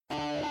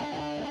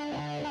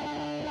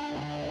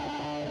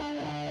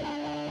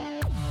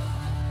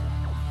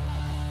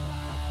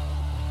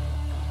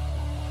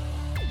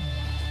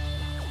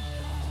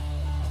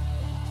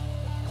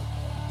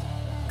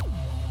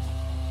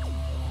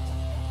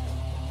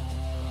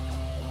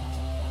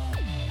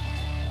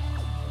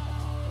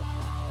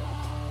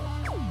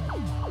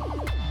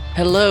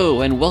Hello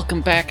and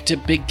welcome back to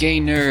Big Gay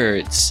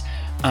Nerds.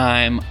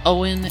 I'm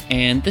Owen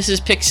and this is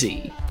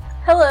Pixie.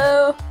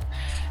 Hello!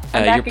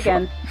 I'm back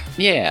again.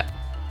 Yeah.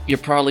 You're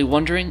probably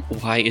wondering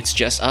why it's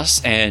just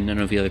us and none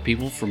of the other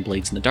people from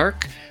Blades in the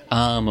Dark.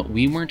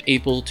 We weren't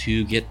able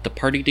to get the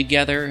party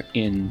together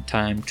in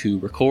time to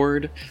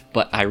record,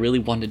 but I really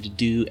wanted to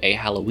do a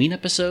Halloween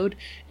episode,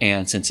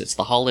 and since it's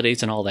the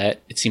holidays and all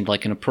that, it seemed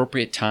like an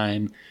appropriate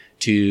time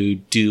to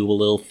do a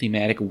little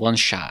thematic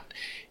one-shot.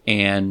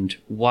 And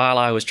while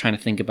I was trying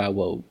to think about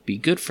what would be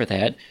good for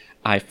that,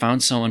 I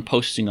found someone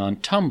posting on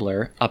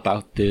Tumblr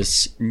about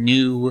this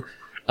new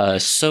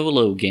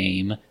solo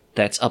game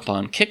that's up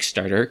on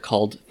Kickstarter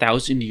called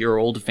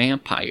 1,000-Year-Old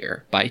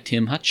Vampire by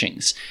Tim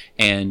Hutchings.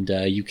 And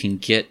you can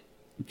get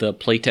the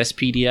playtest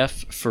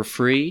PDF for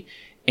free,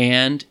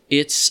 and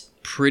it's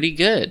pretty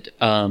good.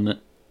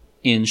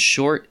 In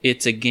short,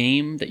 it's a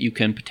game that you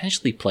can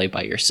potentially play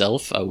by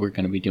yourself. We're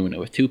going to be doing it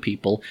with two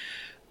people.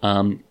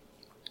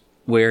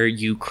 Where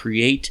you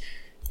create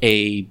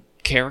a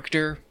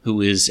character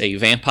who is a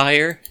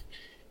vampire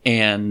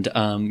and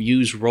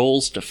use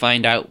rolls to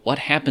find out what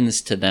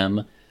happens to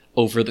them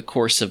over the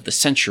course of the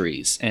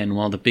centuries. And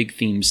one of the big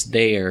themes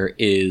there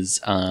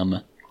is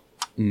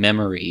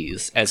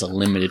memories as a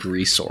limited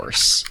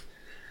resource.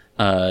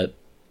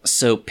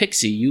 So,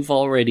 Pixie, you've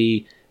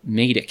already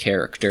made a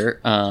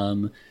character.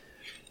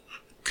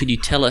 Could you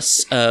tell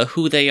us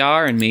who they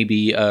are and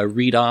maybe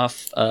read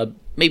off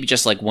maybe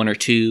just like one or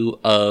two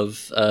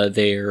of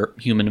their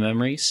human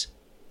memories?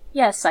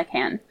 Yes, I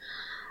can.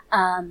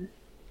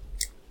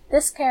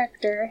 This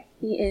character,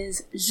 he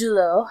is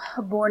Julot,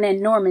 born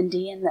in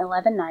Normandy in the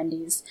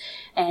 1190s,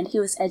 and he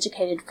was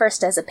educated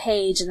first as a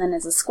page and then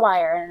as a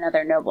squire in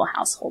another noble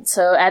household.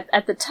 So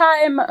at the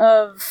time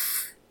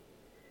of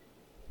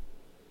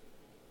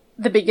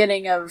the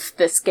beginning of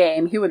this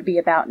game, he would be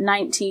about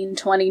 19,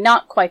 20,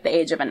 not quite the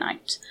age of a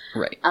knight.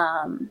 Right.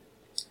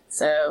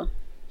 So,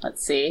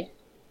 let's see.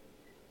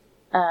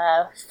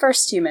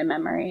 First human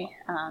memory.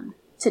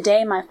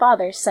 Today, my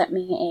father sent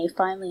me a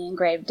finely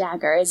engraved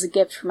dagger as a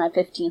gift for my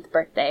 15th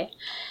birthday.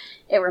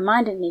 It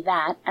reminded me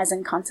that, as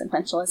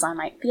inconsequential as I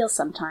might feel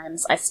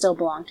sometimes, I still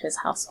belong to his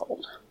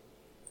household.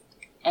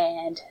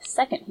 And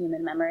second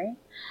human memory.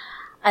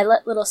 I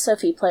let little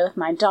Sophie play with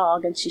my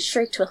dog, and she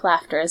shrieked with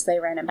laughter as they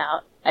ran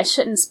about. I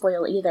shouldn't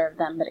spoil either of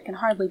them, but it can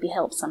hardly be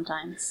helped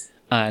sometimes.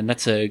 And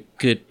that's a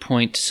good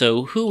point.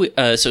 So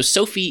so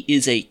Sophie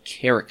is a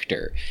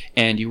character,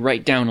 and you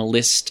write down a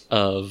list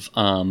of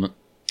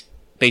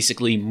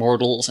basically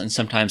mortals and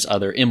sometimes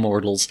other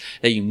immortals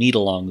that you meet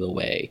along the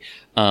way.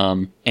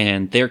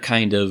 And they're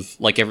kind of,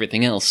 like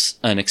everything else,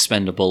 an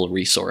expendable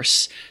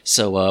resource.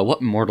 So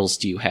what mortals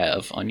do you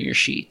have on your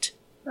sheet?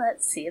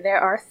 Let's see, there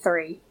are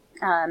 3.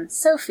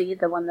 Sophie,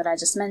 the one that I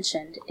just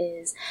mentioned,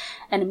 is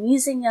an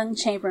amusing young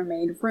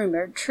chambermaid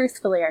rumored,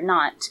 truthfully or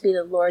not, to be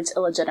the Lord's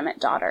illegitimate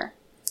daughter.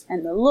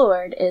 And the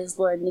Lord is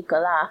Lord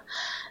Nicolas,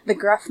 the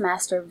gruff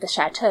master of the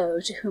chateau,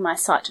 to whom I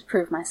sought to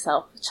prove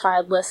myself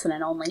childless and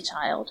an only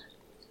child.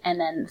 And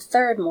then the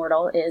third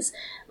mortal is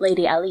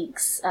Lady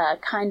Alix,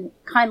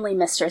 kindly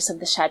mistress of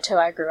the chateau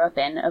I grew up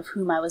in, of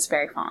whom I was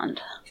very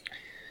fond.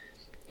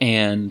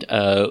 And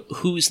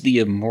who's the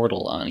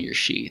immortal on your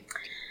sheet?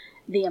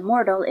 The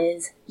immortal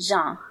is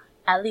Jean,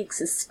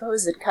 Alix's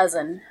supposed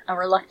cousin, a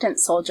reluctant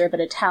soldier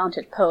but a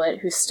talented poet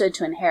who stood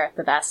to inherit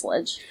the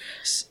vassalage.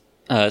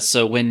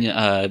 So when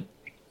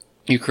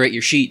you create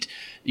your sheet,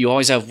 you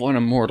always have one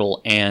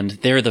immortal, and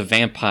they're the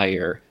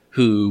vampire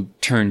who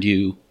turned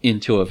you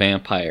into a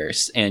vampire,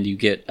 and you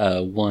get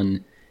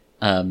one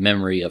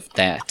memory of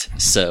that.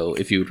 So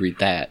if you would read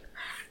that.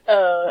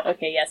 Oh,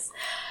 okay, yes.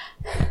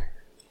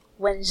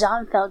 When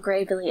Jean fell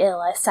gravely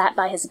ill, I sat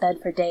by his bed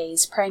for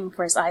days, praying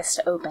for his eyes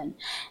to open,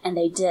 and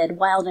they did,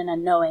 wild and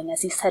unknowing,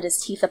 as he set his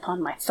teeth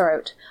upon my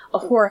throat. A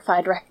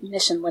horrified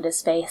recognition lit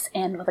his face,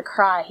 and with a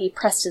cry he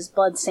pressed his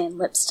blood-stained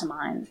lips to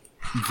mine.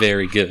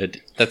 Very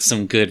good. That's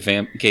some good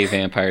gay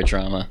vampire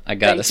drama, I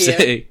gotta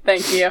say.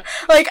 Thank you.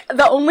 Like,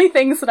 the only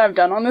things that I've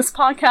done on this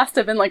podcast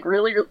have been, like,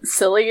 really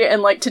silly,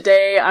 and, like,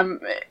 today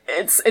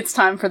it's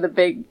time for the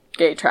big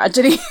gay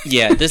tragedy.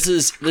 Yeah, this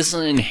is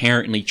an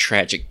inherently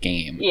tragic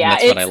game. Yeah, and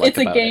that's what I like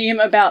about it. It's a game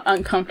about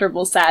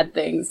uncomfortable, sad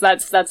things.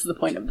 That's the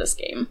point of this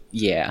game.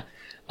 Yeah.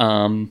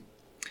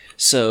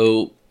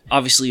 So,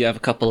 obviously you have a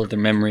couple other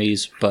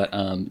memories, but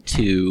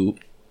to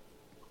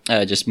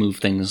just move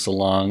things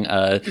along,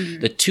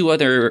 the two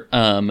other,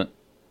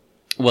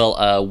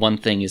 one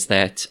thing is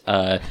that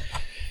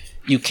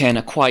you can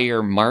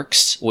acquire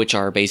marks, which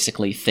are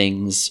basically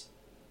things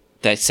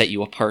that set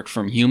you apart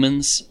from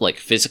humans, like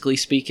physically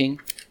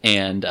speaking.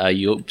 And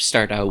you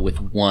start out with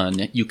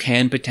 1. You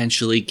can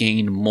potentially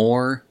gain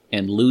more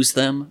and lose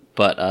them,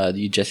 but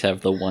you just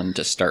have the 1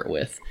 to start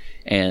with.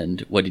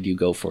 And what did you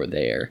go for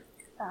there?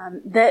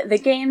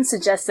 The game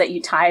suggests that you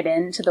tie it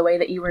in to the way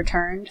that you were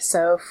turned.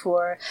 So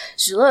for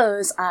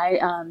Julot's, I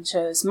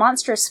chose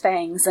monstrous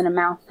fangs and a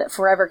mouth that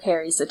forever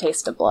carries the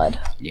taste of blood.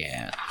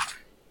 Yeah.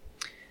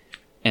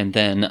 And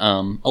then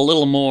a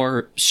little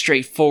more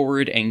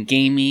straightforward and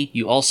gamey,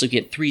 you also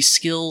get 3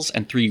 skills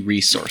and 3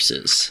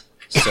 resources.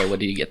 So what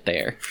do you get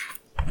there?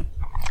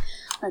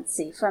 Let's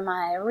see. For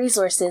my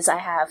resources, I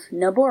have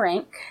Noble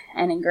Rank,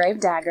 an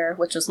engraved dagger,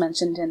 which was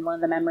mentioned in one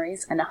of the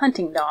memories, and a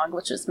hunting dog,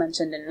 which was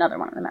mentioned in another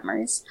one of the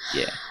memories.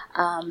 Yeah.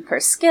 For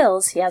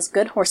skills, he has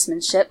good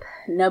horsemanship,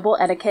 noble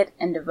etiquette,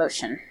 and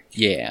devotion.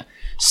 Yeah.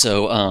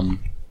 So,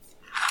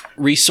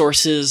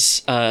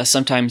 resources,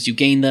 sometimes you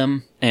gain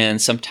them,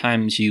 and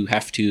sometimes you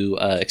have to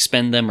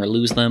expend them or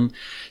lose them.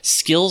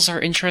 Skills are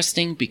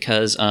interesting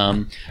because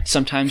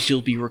sometimes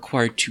you'll be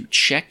required to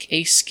check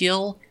a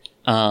skill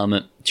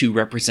to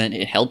represent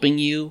it helping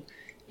you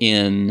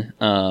in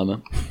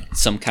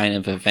some kind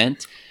of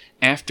event.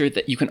 After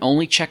that, you can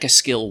only check a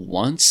skill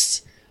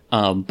once,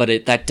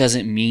 but that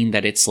doesn't mean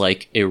that it's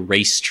like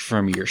erased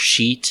from your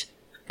sheet.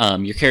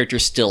 Your character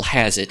still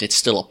has it. It's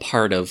still a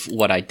part of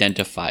what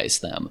identifies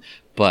them.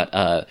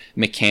 But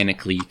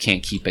mechanically, you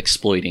can't keep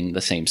exploiting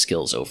the same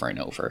skills over and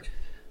over.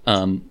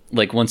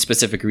 Like, one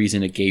specific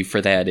reason it gave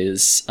for that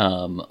is,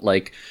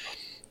 like,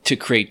 to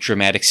create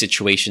dramatic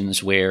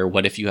situations where,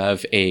 what if you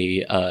have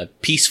a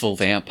peaceful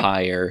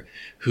vampire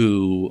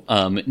who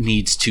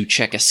needs to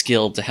check a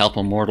skill to help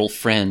a mortal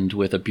friend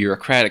with a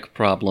bureaucratic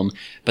problem,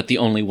 but the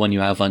only one you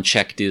have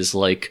unchecked is,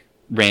 like,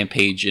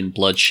 rampage and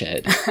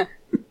bloodshed.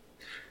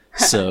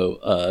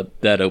 So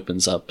that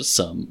opens up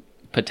some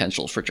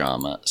potential for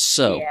drama.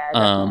 So, yeah,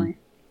 definitely.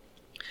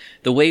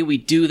 The way we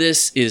do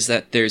this is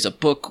that there's a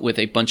book with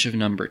a bunch of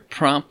numbered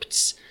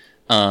prompts.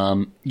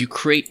 You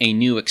create a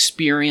new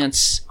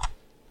experience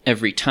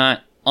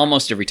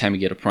almost every time you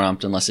get a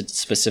prompt, unless it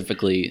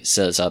specifically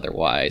says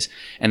otherwise.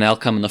 And that'll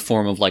come in the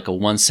form of like a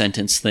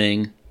one-sentence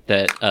thing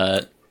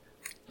that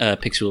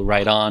Pixie will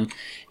write on.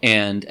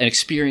 And an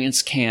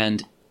experience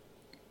can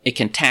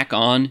tack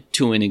on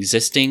to an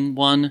existing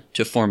one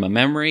to form a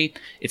memory.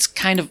 That's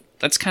kind of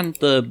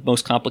the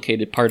most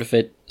complicated part of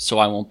it, so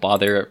I won't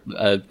bother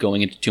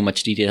going into too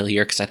much detail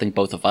here, because I think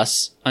both of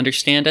us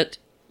understand it.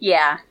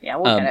 Yeah,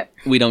 we'll get it.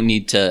 We don't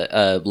need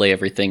to lay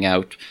everything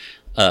out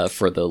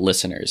for the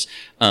listeners.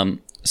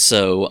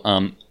 So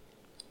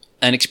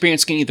an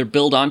experience can either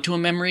build onto a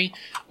memory,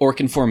 or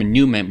can form a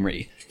new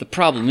memory. The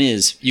problem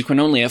is, you can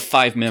only have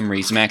 5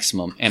 memories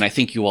maximum, and I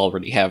think you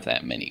already have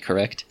that many,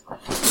 correct?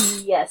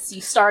 Yes,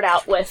 you start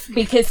out with,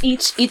 because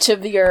each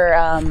of your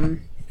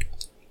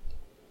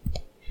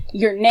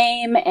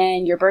name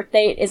and your birth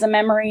date is a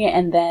memory,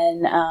 and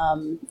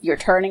then your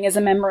turning is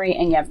a memory,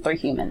 and you have 3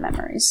 human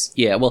memories.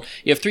 Yeah, well,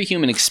 you have 3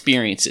 human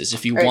experiences.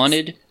 If you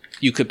wanted,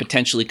 you could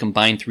potentially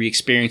combine 3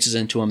 experiences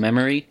into a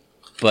memory,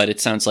 but it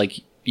sounds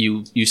like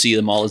you see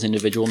them all as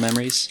individual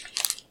memories.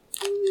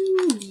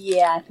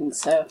 Yeah, I think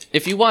so.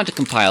 If you want to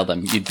compile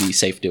them, you'd be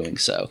safe doing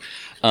so.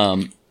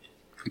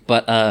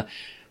 But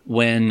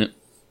when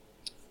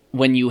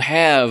you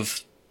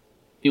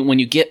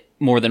get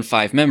more than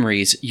 5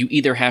 memories, you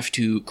either have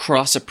to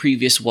cross a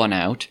previous one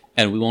out,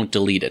 and we won't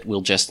delete it.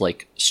 We'll just,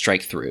 like,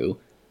 strike through.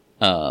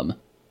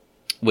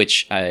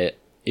 Which,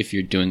 if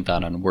you're doing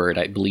that on Word,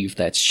 I believe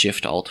that's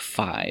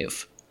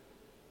Shift-Alt-5.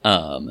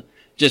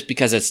 Just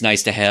because it's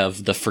nice to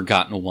have the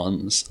forgotten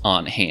ones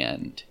on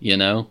hand, you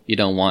know? You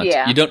don't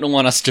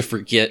want us to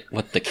forget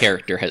what the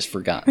character has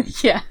forgotten.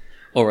 Yeah.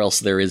 Or else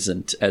there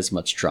isn't as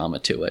much drama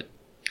to it.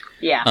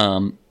 Yeah.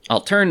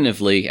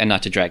 Alternatively, and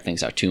not to drag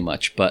things out too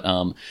much, but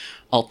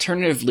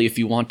alternatively, if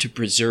you want to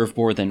preserve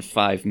more than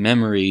 5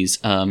 memories,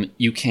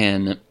 you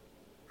can,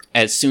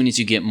 as soon as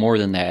you get more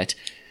than that,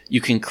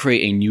 you can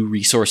create a new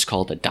resource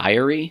called a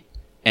diary,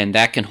 and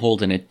that can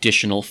hold an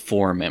additional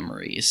 4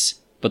 memories.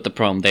 But the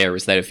problem there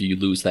is that if you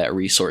lose that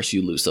resource,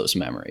 you lose those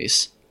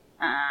memories.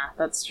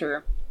 That's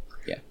true.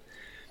 Yeah.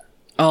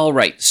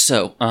 Alright,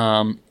 so,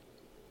 I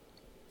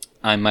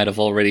might have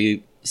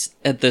already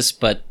said this,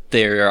 but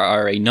there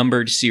are a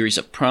numbered series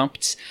of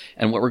prompts,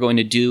 and what we're going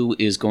to do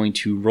is going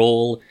to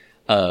roll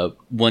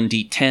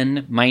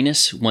 1d10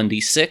 minus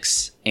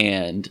 1d6,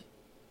 and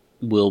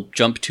we'll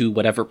jump to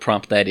whatever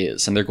prompt that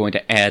is, and they're going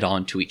to add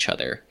on to each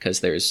other, because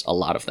there's a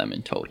lot of them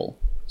in total.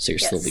 So you're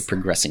slowly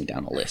progressing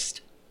down a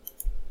list.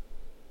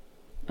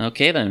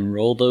 Okay, then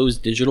roll those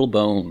digital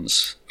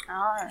bones.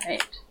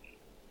 Alright.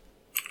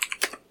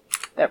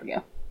 There we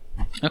go.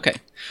 Okay.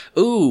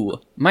 Ooh,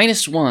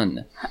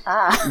 -1.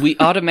 We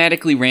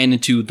automatically ran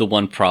into the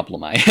one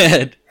problem I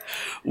had,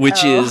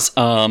 which is,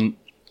 the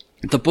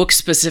book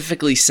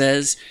specifically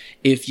says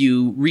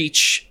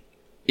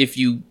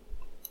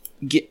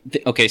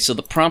okay, so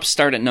the prompts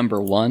start at number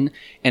 1,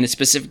 and it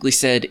specifically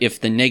said if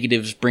the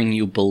negatives bring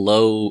you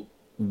below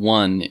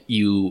 1,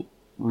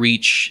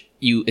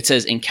 it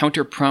says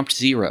encounter prompt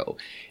 0,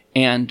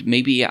 and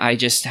maybe I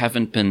just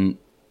haven't been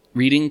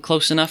reading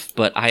close enough,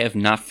 but I have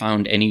not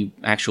found any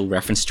actual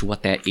reference to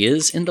what that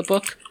is in the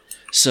book.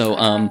 So,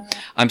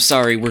 I'm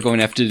sorry, we're going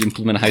to have to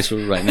implement a high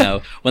school right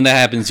now. When that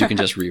happens, you can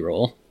just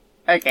reroll.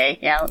 Okay,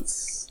 yeah,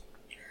 let's...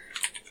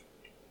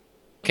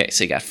 Okay,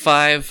 so you got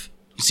 5.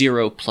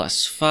 0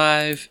 plus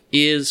 5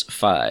 is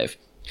 5.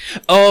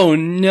 Oh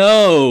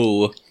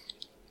no!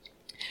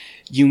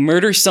 You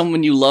murder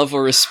someone you love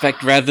or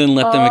respect rather than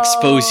let them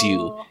expose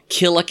you.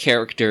 Kill a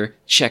character,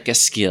 check a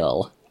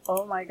skill.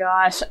 Oh my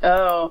gosh.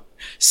 Oh.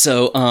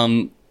 So,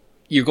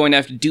 you're going to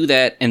have to do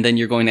that, and then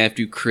you're going to have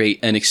to create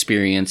an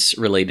experience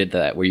related to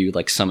that, where you,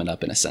 like, sum it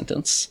up in a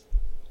sentence.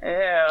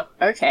 Ew.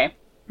 Okay.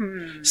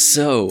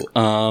 So,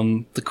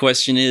 the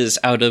question is,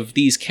 out of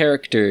these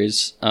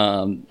characters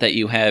that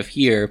you have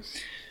here,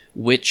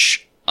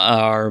 which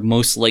are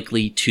most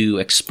likely to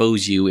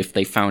expose you if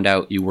they found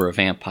out you were a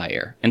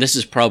vampire? And this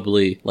is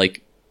probably,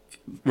 like,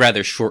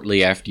 rather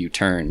shortly after you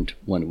turned,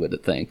 one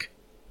would think.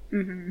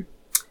 Mm-hmm.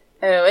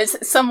 Oh,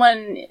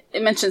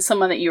 it mentioned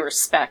someone that you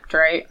respect,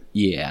 right?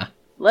 Yeah.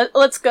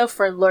 Let's go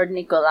for Lord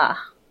Nicolas.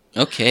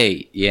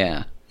 Okay,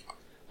 yeah.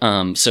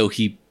 So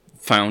he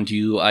found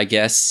you, I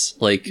guess,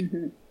 like,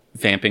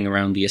 vamping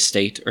around the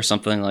estate or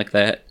something like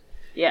that.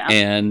 Yeah.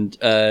 And,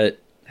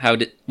 how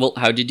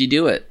did you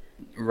do it?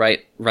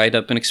 Write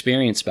up an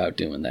experience about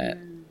doing that.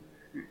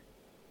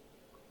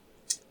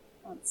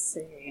 Let's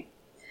see.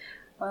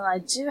 Well, I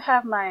do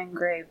have my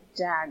engraved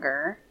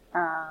dagger.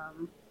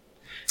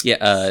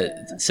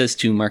 It says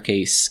to mark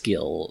a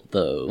skill,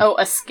 though. Oh,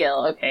 a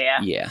skill. Okay,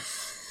 yeah. Yeah.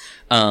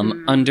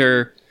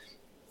 Under...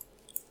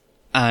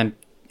 I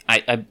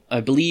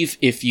believe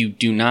if you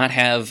do not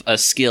have a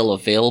skill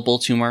available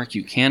to mark,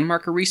 you can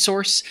mark a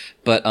resource,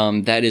 but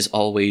that is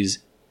always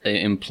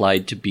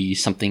implied to be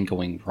something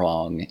going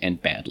wrong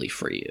and badly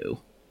for you.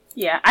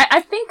 Yeah,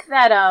 I think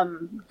that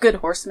good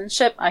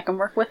horsemanship I can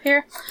work with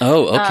here.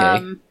 Oh,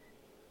 okay.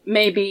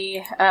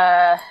 Maybe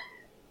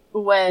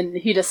when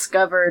he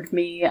discovered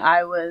me,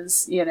 I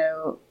was,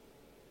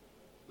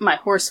 my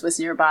horse was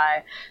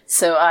nearby,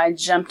 so I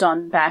jumped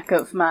on back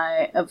of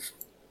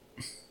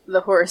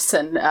the horse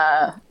and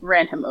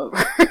ran him over.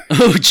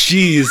 Oh,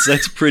 jeez,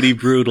 that's pretty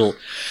brutal.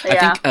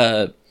 Yeah.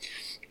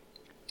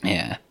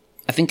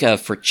 I think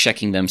for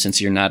checking them, since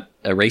you're not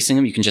erasing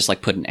them, you can just,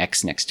 like, put an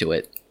X next to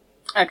it.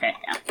 Okay,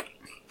 yeah.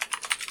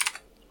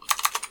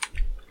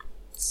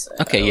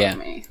 Okay,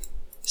 yeah.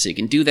 So you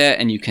can do that,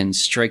 and you can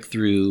strike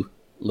through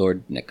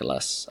Lord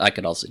Nicholas. I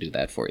could also do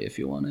that for you if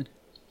you wanted.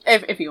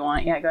 If you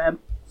want, yeah, go ahead.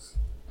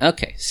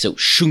 Okay, so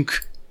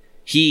shunk.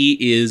 He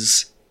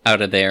is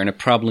out of there, and it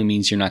probably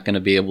means you're not going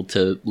to be able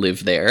to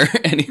live there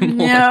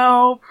anymore.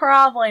 No,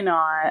 probably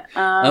not.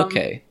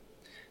 Okay.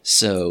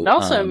 So it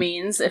also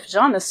means if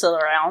John is still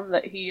around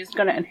that he's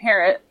going to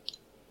inherit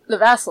the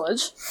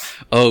vassalage.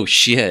 Oh,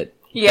 shit.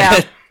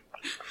 Yeah.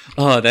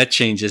 Oh, that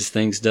changes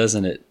things,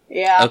 doesn't it?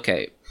 Yeah.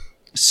 Okay.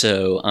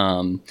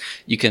 So,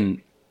 you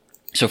can...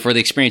 So for the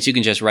experience, you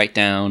can just write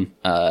down,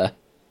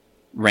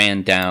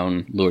 ran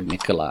down Lord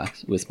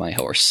Nicolas with my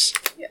horse.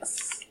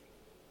 Yes.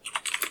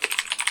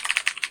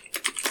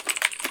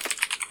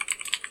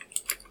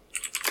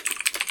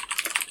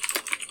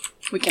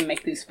 We can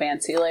make these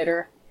fancy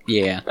later.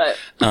 Yeah. But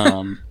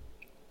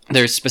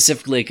there's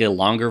specifically, like, a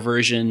longer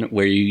version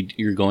where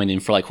you're going in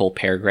for, like, whole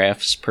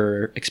paragraphs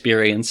per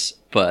experience,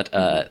 but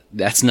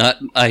that's not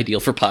ideal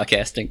for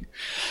podcasting.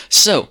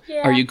 So,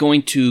 Are you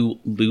going to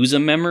lose a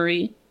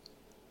memory?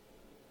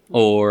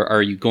 Or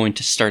are you going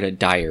to start a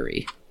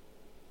diary?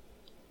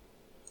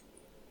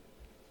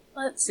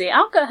 Let's see.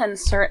 I'll go ahead and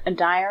start a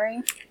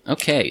diary.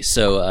 Okay,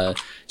 so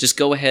just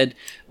go ahead.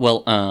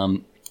 Well,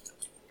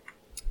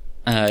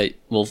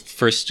 we'll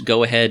first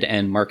go ahead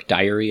and mark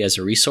diary as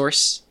a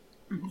resource.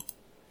 Mm-hmm.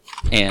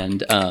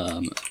 And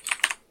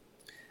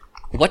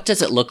what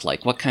does it look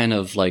like? What kind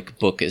of, like,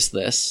 book is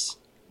this?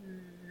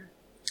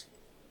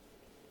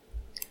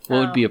 What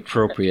would be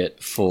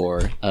appropriate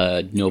for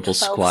a noble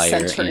squire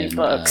 12th century in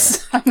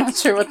books? I'm not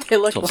sure what they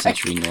look 12th like.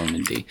 century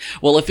Normandy.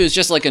 Well, if it was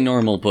just like a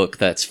normal book,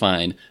 that's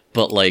fine.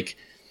 But like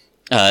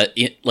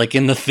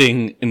in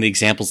the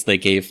examples they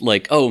gave,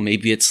 like, oh,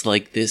 maybe it's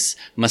like this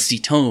musty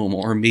tome,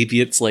 or maybe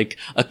it's like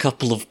a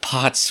couple of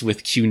pots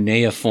with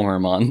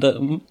cuneiform on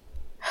them.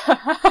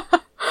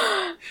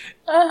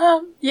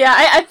 Yeah,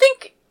 I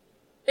think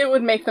it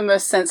would make the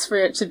most sense for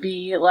it to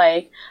be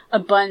like a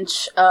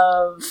bunch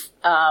of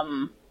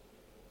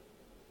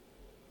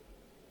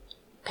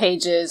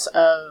pages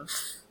of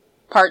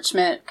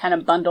parchment kind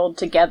of bundled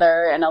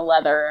together in a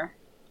leather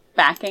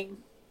backing.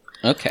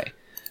 Okay.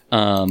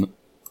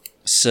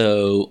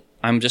 So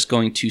I'm just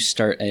going to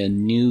start a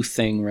new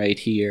thing right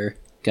here.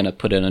 Gonna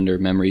put it under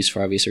memories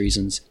for obvious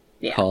reasons.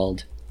 Yeah.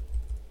 Called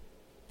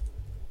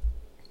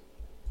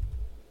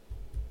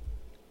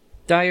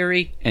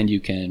diary, and you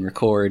can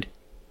record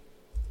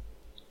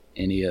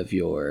any of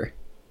your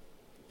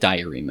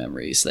diary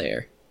memories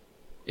there.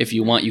 If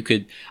you want, you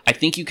could... I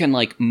think you can,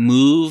 like,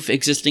 move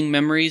existing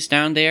memories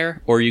down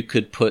there, or you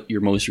could put your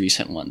most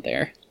recent one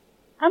there.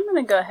 I'm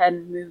gonna go ahead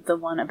and move the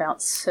one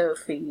about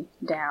Sophie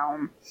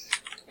down.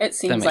 It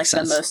seems like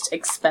the most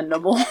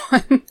expendable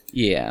one.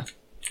 Yeah.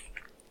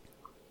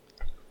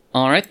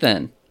 Alright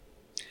then.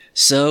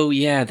 So,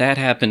 yeah, that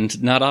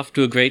happened. Not off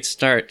to a great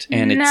start,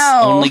 and it's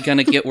only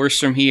gonna get worse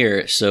from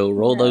here, so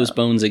roll those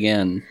bones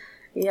again.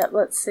 Yep,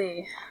 let's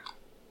see.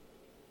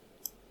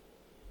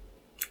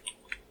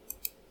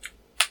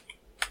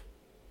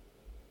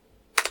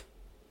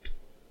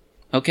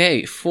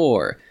 Okay,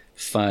 4.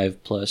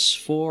 5 plus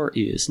 4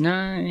 is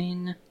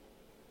 9.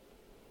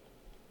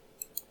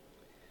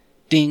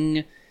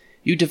 Ding.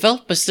 You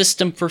develop a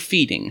system for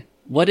feeding.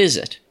 What is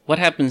it? What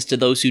happens to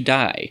those who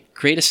die?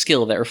 Create a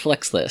skill that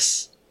reflects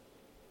this.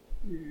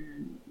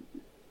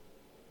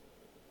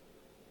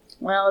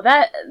 Well,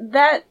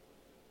 that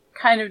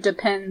kind of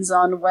depends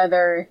on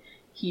whether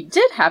he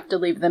did have to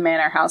leave the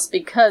manor house,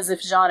 because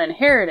if Jean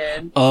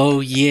inherited... Oh,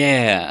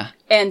 yeah.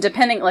 And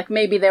depending, like,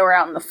 maybe they were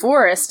out in the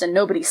forest and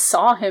nobody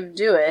saw him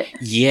do it.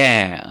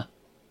 Yeah,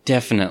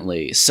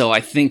 definitely. So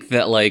I think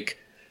that, like...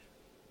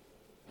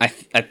 I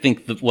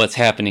think that what's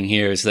happening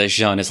here is that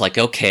Jean is like,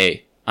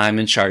 okay, I'm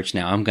in charge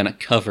now. I'm gonna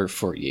cover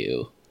for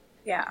you.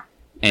 Yeah,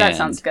 that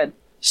sounds good.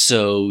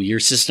 So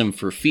your system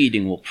for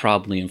feeding will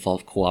probably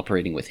involve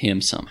cooperating with him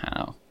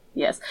somehow.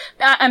 Yes.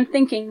 I'm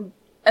thinking,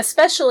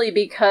 especially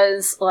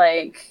because,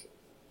 like,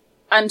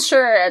 I'm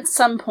sure at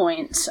some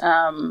point,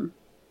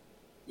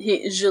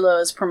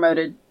 Julot is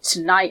promoted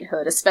to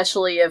knighthood,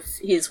 especially if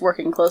he's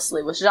working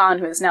closely with Jean,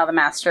 who is now the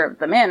master of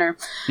the manor.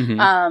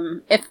 Mm-hmm.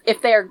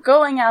 If they are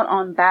going out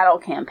on battle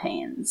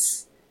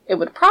campaigns, it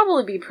would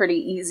probably be pretty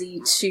easy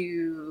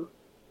to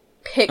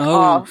pick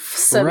off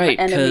some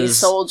enemy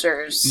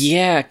soldiers.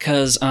 Yeah,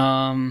 because,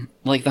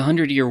 like, the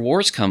 100-Year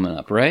War's coming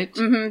up, right?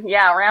 Mm-hmm,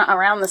 yeah,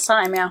 around this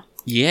time, yeah.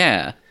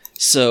 Yeah.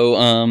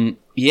 So,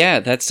 yeah,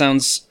 that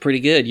sounds pretty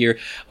good.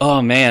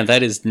 Oh man,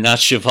 that is not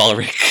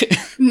chivalric.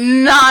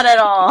 Not at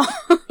all.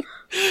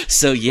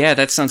 So, yeah,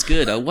 that sounds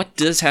good. What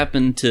does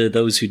happen to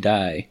those who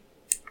die?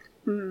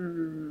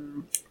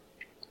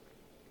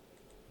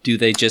 Do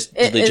they just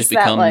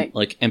become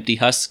like empty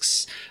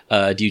husks?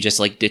 Do you just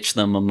like ditch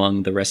them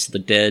among the rest of the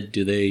dead?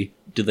 Do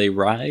they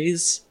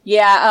rise?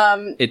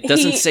 Yeah. It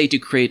doesn't say to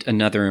create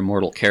another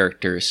immortal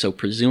character, so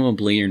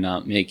presumably you're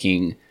not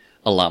making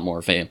a lot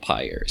more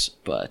vampires.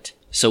 But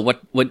so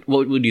what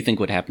would you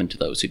think would happen to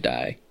those who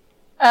die?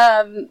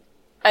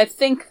 I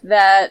think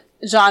that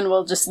Jean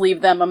will just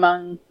leave them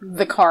among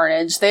the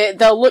carnage.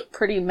 They'll look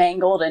pretty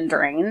mangled and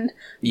drained,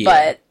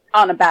 but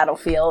on a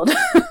battlefield.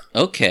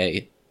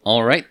 Okay.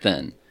 All right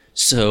then.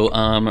 So,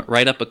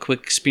 write up a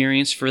quick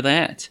experience for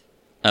that.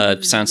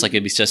 Sounds like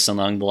it'd be just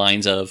along the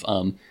lines of,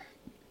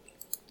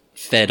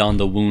 fed on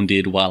the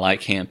wounded while I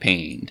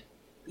campaigned.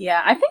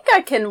 Yeah, I think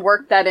I can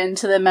work that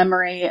into the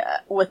memory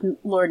with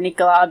Lord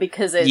Nicolas,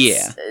 because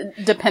it's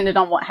dependent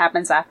on what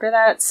happens after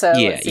that, so...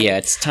 Yeah,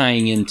 it's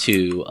tying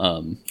into,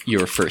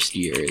 your first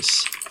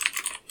years.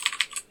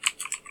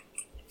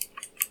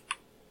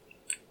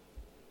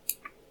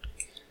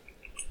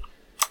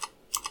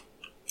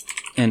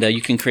 And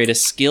you can create a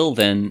skill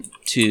then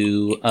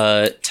to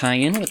tie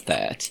in with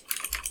that.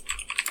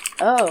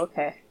 Oh,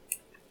 okay.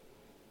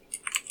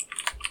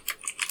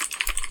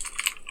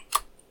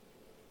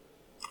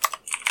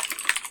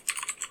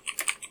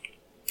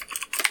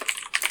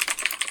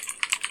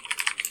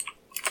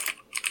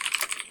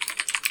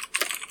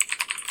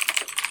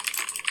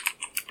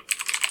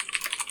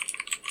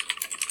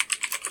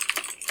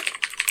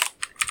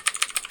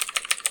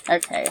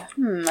 Okay,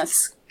 a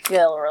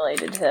skill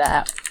related to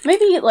that.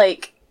 Maybe,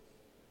 like...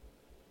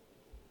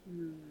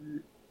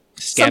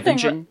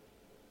 Scavenging?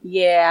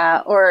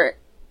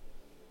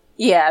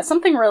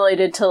 Something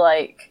related to,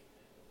 like,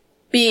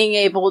 being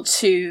able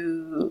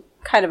to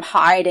kind of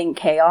hide in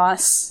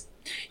chaos.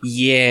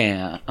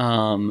 Yeah,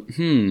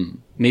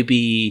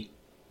 maybe...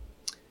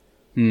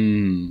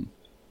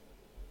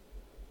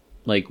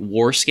 Like,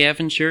 war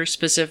scavenger,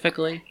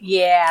 specifically?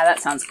 Yeah, that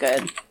sounds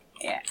good.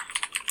 Yeah.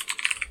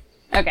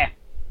 Okay.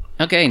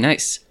 Okay,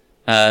 nice.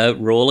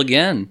 Roll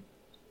again.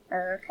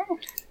 Okay.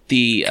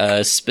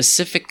 The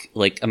specific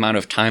amount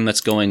of time that's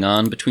going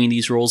on between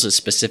these rolls is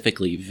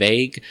specifically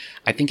vague.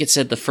 I think it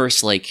said the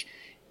first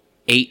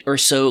 8 or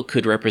so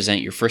could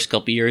represent your first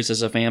couple years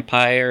as a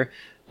vampire.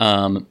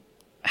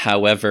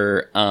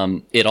 However,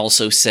 it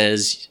also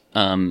says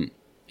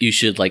you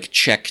should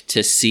check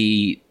to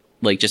see,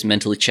 just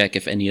mentally check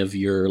if any of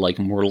your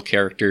mortal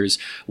characters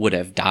would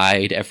have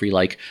died every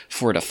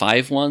 4 to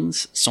 5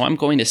 ones. So I'm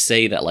going to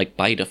say that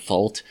by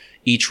default,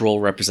 each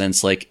roll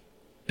represents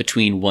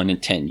between 1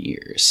 and 10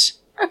 years.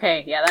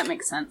 Okay, yeah, that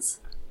makes sense.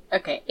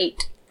 Okay,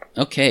 8.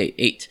 Okay,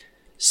 8.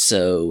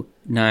 So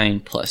 9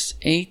 plus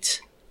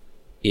 8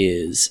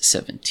 is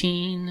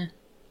 17.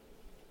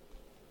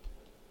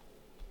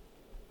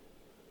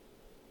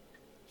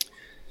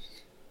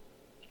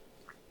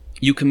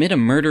 You commit a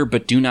murder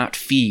but do not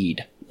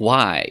feed.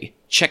 Why?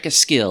 Check a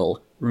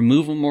skill.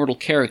 Remove a mortal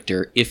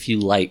character if you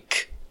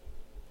like.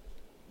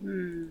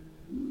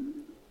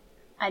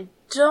 I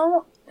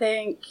don't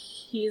think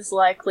he's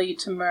likely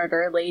to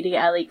murder Lady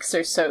Alix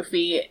or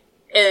Sophie,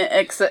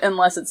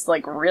 unless it's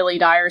really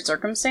dire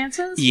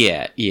circumstances.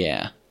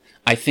 Yeah.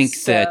 I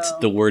think that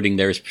the wording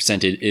there is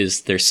presented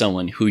is there's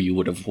someone who you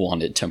would have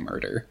wanted to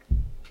murder.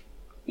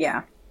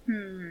 Yeah.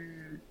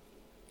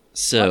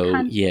 So,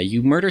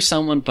 you murder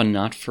someone, but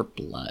not for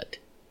blood.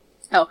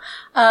 Oh,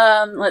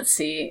 let's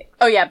see.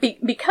 Oh, yeah,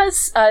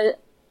 because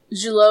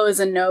Julot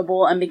is a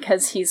noble, and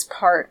because he's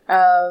part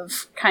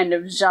of kind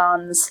of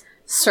Jean's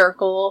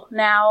circle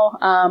now,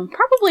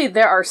 probably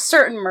there are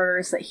certain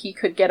murders that he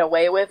could get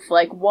away with,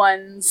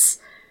 ones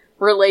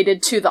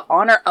related to the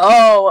honor.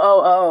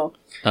 Oh.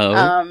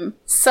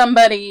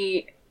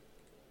 Somebody,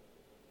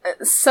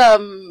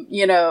 some,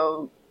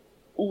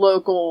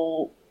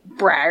 local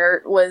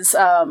braggart was,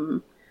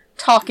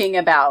 talking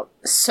about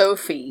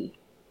Sophie.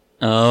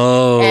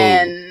 Oh.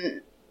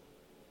 And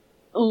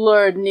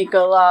Lord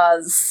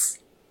Nicolas,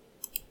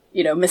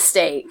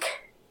 mistake.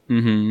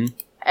 Mm-hmm.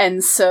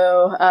 And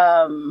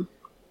so,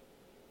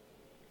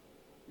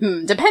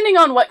 depending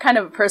on what kind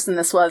of a person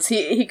this was,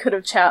 he could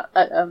have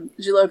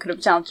Gillot could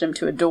have challenged him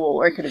to a duel,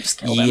 or he could have just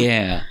killed him.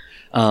 Yeah.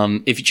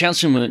 If you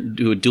challenged him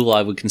to a duel,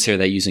 I would consider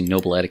that using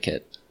noble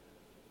etiquette.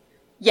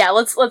 Yeah,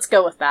 let's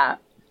go with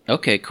that.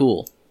 Okay,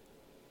 cool.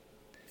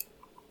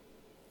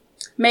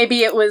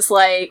 Maybe it was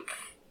like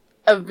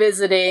a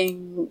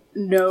visiting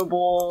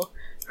noble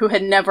who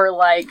had never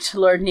liked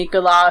Lord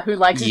Nicolas, who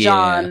liked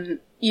John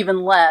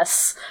even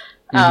less.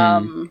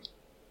 Mm-hmm.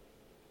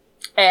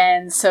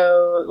 And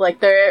so, like,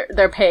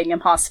 they're paying him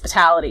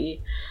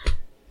hospitality,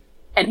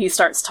 and he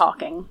starts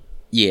talking.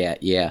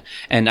 Yeah.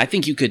 And I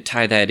think you could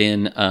tie that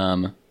in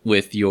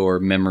with your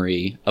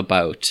memory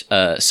about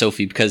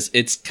Sophie, because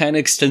it's kind of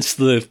extends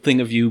to the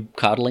thing of you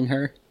coddling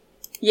her.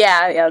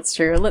 Yeah, that's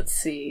true. Let's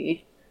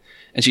see.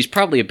 And she's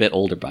probably a bit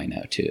older by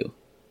now, too.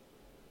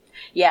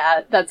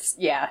 Yeah,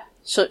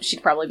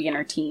 she'd probably be in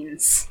her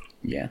teens.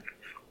 Yeah.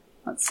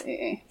 Let's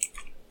see.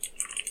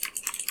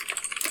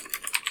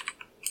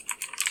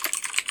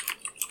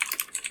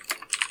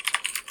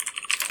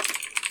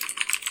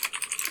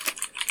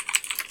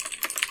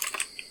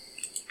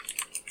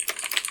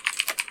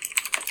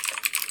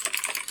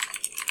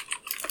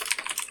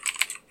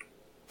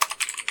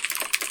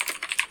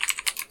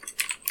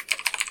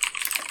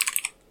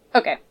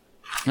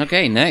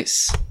 Okay,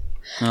 nice.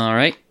 All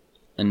right.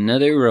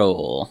 Another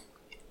roll.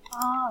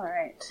 All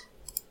right.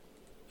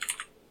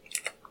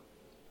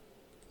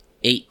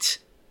 8.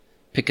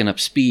 Picking up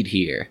speed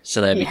here.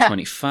 So that'd be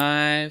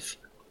 25.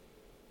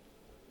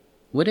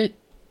 Would it?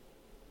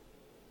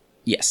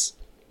 Yes.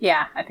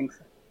 Yeah, I think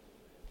so.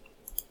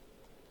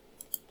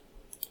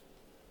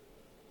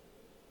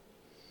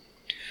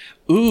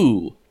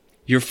 Ooh.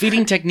 Your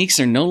feeding techniques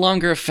are no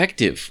longer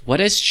effective.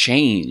 What has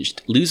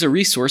changed? Lose a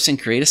resource and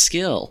create a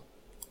skill.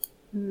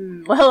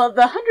 Well,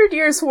 the 100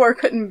 Years' War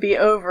couldn't be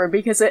over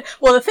because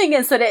the thing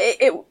is that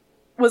it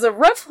was a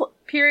rough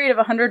period of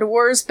 100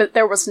 wars, but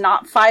there was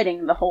not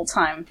fighting the whole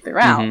time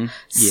throughout. Mm-hmm.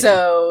 Yeah.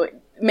 So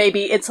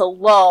maybe it's a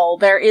lull.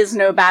 There is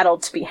no battle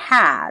to be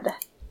had.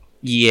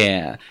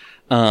 Yeah.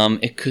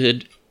 It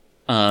could,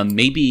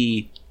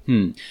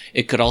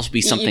 it could also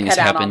be something has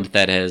happened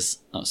that has,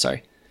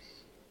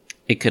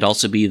 It could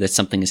also be that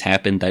something has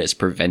happened that is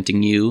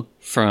preventing you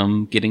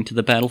from getting to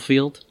the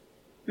battlefield.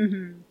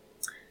 Mm-hmm.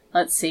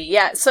 Let's see.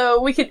 Yeah,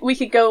 so we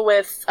could go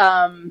with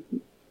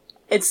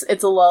it's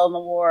a lull in the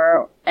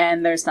war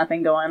and there's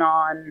nothing going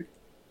on.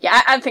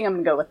 Yeah, I think I'm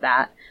gonna go with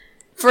that.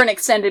 For an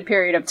extended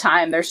period of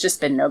time, there's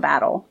just been no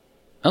battle.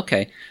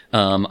 Okay.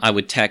 I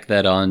would tack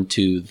that on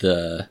to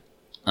the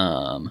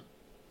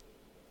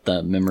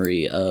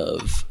memory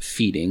of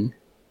feeding.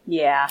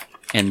 Yeah.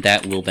 And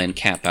that will then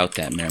cap out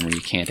that memory.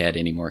 You can't add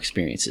any more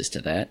experiences to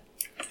that.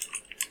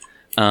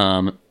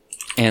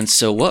 And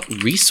so what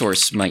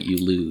resource might you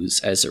lose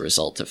as a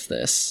result of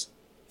this?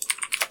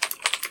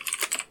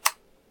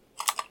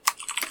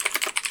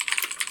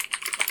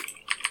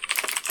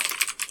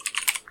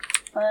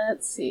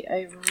 Let's see,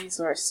 a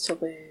resource to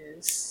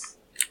lose.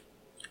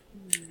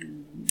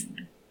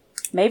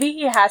 Maybe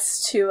he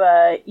has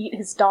to eat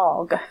his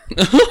dog.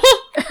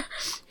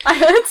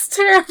 That's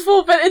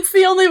terrible, but it's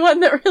the only one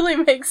that really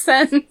makes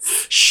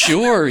sense.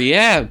 Sure,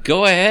 yeah,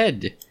 go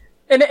ahead.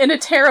 In a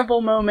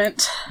terrible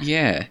moment.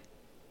 Yeah.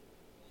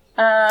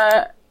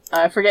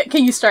 I forget.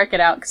 Can you strike it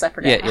out? Because I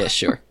forget. Yeah,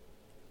 sure.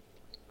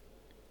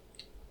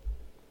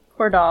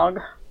 Poor dog.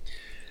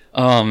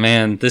 Oh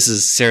man,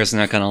 Sarah's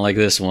not gonna like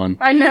this one.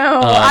 I know.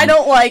 I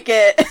don't like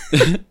it.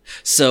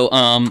 So,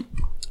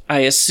 I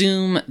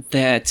assume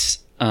that,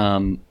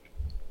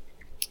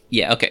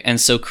 yeah, okay.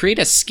 And so create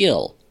a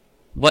skill.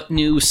 What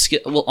new skill?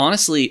 Well,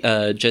 honestly,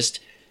 just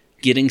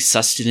getting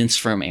sustenance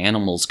from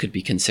animals could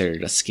be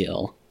considered a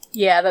skill.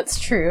 Yeah, that's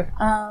true.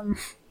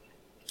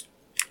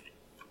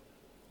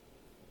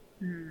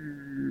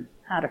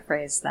 How to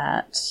phrase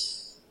that?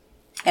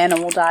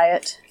 Animal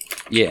diet.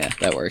 Yeah,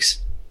 that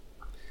works.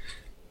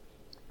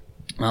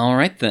 All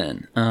right,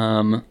 then.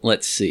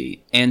 Let's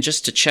see. And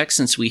just to check,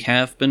 since we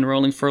have been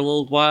rolling for a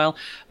little while,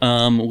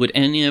 would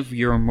any of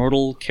your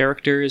immortal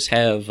characters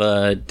have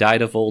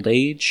died of old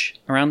age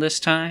around this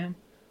time?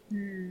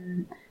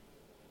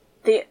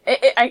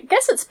 I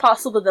guess it's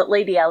possible that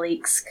Lady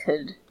Alix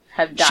could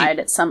have died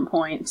at some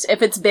point.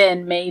 If it's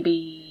been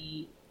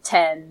maybe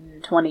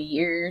 10, 20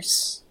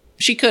 years.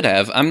 She could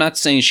have. I'm not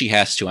saying she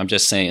has to. I'm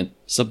just saying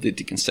something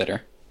to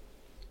consider.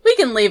 We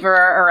can leave her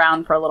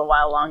around for a little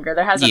while longer.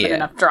 There hasn't been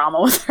enough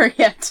drama with her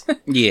yet.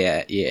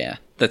 Yeah.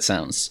 That's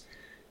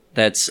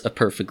a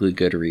perfectly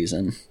good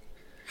reason.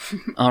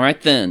 All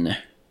right, then.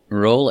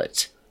 Roll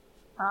it.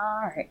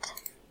 All right.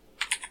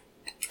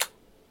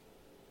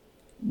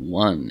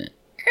 1.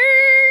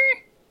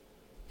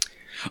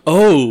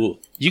 Oh,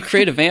 you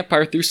create a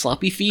vampire through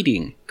sloppy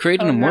feeding.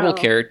 Create an immortal no.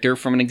 character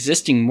from an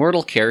existing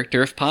mortal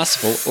character if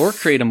possible, or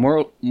create a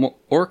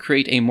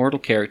mortal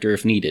character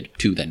if needed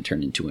to then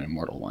turn into an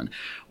immortal one.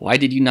 Why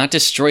did you not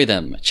destroy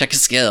them? Check a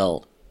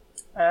skill.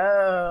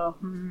 Oh,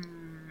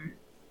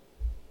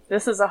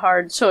 This is a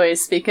hard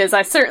choice, because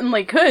I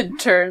certainly could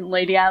turn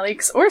Lady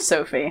Alix or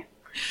Sophie.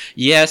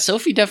 Yeah,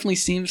 Sophie definitely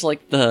seems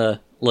like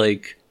the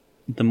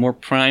more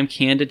prime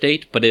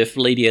candidate, but if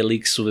Lady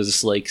Alix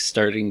was like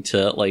starting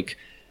to like,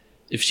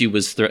 if she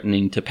was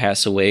threatening to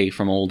pass away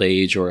from old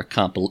age or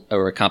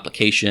a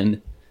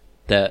complication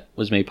that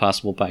was made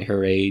possible by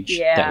her age,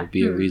 that would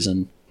be a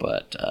reason.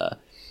 But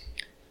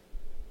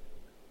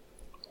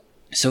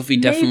Sophie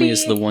definitely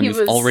is the one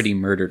you've already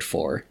murdered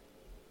for.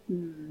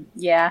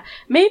 Yeah,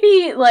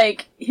 maybe,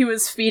 like, he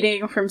was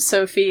feeding from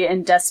Sophie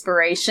in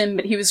desperation,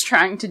 but he was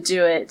trying to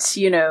do it,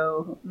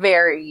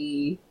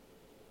 very...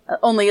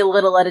 only a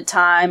little at a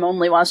time,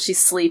 only while she's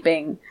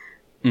sleeping.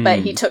 But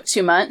he took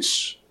too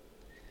much.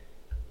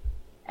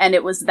 And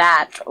it was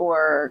that,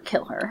 or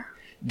kill her.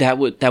 That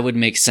would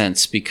make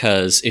sense,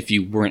 because if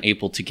you weren't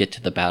able to get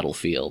to the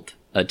battlefield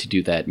to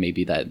do that,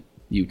 maybe that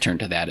you turn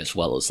to that as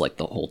well as, like,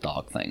 the whole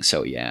dog thing,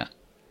 so yeah.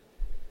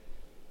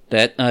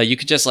 That, you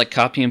could just, like,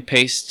 copy and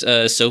paste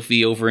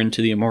Sophie over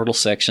into the Immortal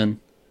section.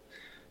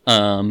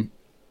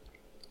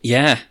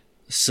 Yeah.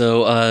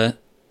 So,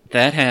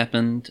 that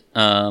happened,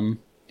 and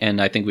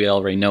I think we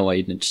already know why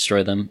you didn't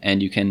destroy them,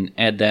 and you can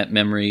add that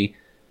memory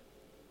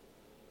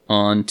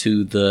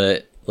onto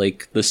the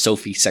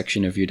Sophie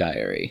section of your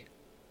diary.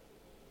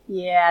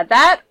 Yeah,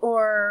 that,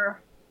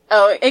 or...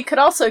 Oh, it could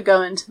also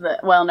go into the...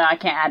 Well, no, I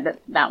can't add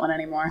that one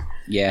anymore.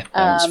 Yeah,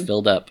 that one's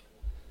filled up.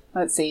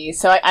 Let's see.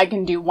 So I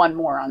can do one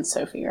more on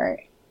Sophie,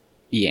 right?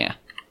 Yeah.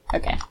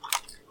 Okay.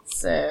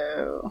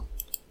 So...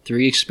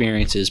 3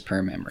 experiences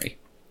per memory.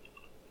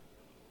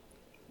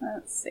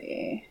 Let's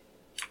see.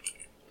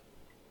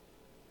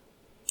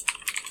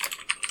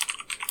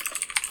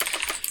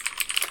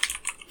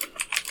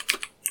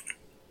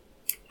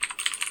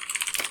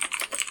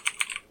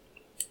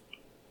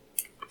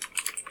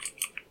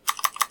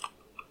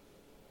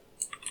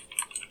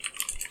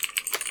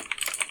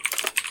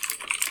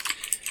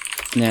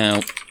 Now,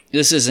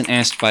 this isn't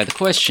asked by the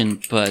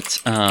question, but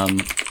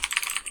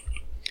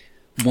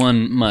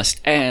one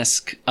must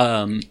ask,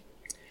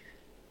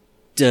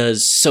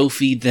 does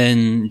Sophie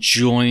then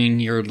join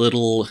your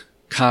little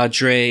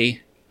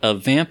cadre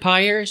of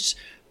vampires?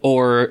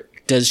 Or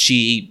does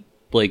she,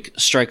 like,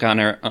 strike on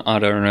her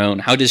own?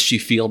 How does she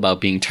feel about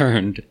being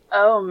turned?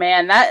 Oh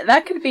man,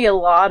 that could be a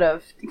lot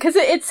of... Because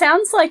it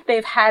sounds like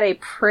they've had a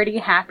pretty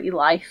happy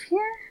life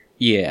here.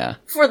 Yeah.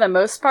 For the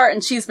most part,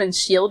 and she's been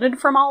shielded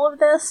from all of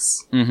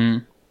this. Mm-hmm.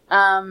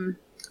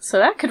 So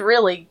that could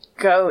really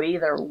go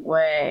either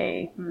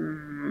way.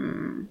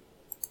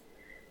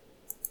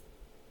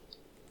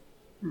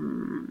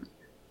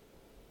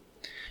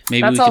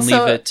 Maybe That's we can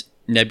also... leave it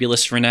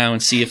nebulous for now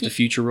and see if the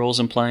future roles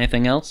imply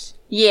anything else?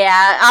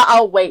 Yeah,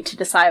 I'll wait to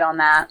decide on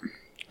that.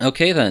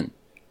 Okay then.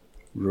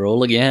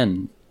 Roll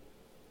again.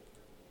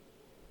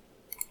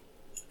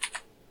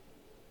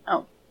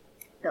 Oh.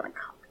 Got a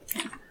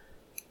copy.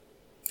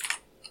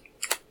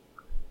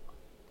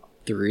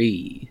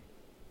 3.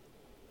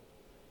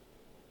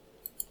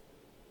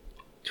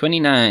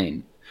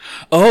 29.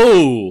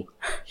 Oh!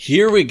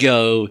 Here we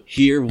go.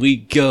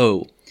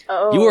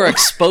 Oh. You are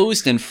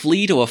exposed and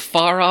flee to a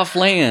far-off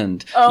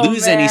land. Oh,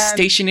 Lose any man.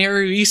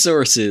 stationary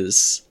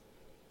resources.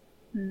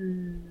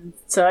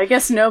 So I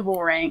guess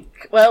noble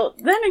rank. Well,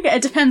 then again,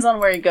 it depends on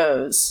where he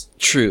goes.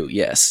 True,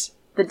 yes.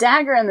 The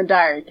dagger and the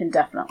diary can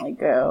definitely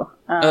go.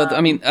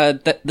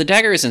 The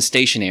dagger isn't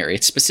stationary.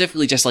 It's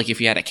specifically just like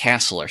if you had a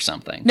castle or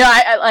something. No,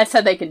 I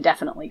said they can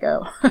definitely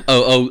go.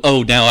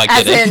 Oh, now I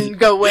get it. As in,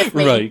 go with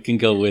me. Right, can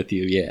go with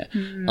you, yeah.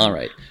 All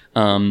right.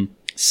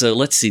 So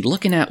let's see.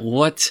 Looking at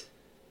what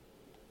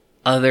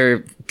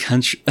other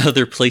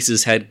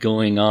places had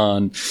going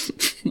on.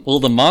 Well,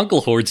 the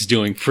Mongol horde's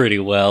doing pretty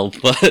well,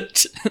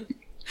 but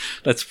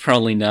that's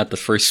probably not the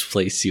first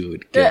place you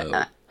would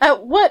go.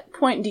 At what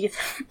point do you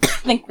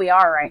think we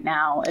are right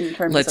now in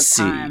terms Let's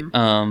of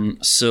time?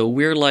 see. So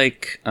we're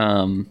like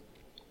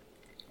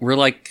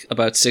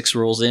about 6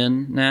 rolls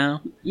in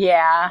now.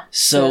 Yeah.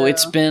 So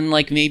it's been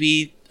like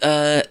maybe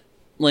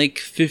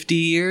 50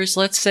 years,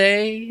 let's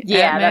say. Yeah,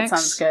 at that max.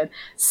 sounds good.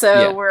 So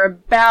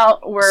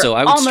Yeah. So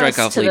I would almost strike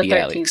off to Lady the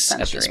 13th Alix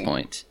century. at this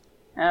point.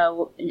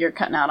 You're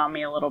cutting out on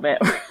me a little bit.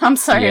 I'm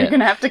sorry, Yeah. you're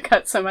gonna have to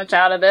cut so much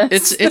out of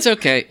this. It's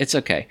okay. It's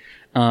okay.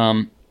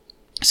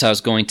 So I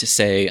was going to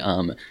say,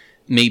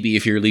 maybe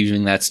if you're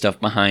leaving that stuff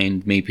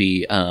behind,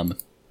 maybe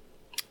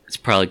it's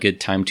probably a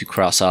good time to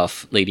cross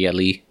off Lady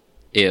Ali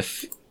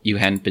if you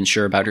hadn't been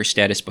sure about her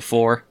status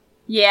before.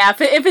 Yeah,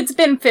 if it's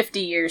been 50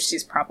 years,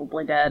 she's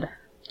probably dead.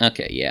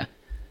 Okay, yeah.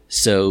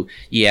 So,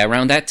 yeah,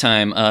 around that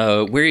time,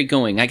 where are you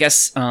going? I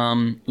guess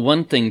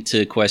one thing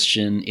to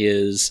question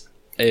is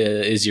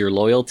your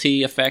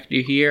loyalty a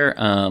factor here?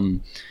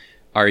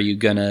 Are you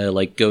gonna,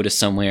 like, go to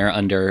somewhere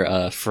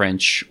under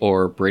French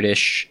or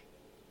British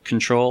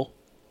control?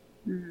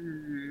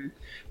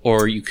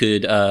 Or you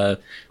could,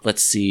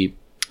 let's see,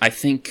 I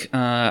think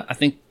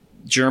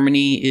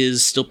Germany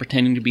is still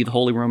pretending to be the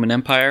Holy Roman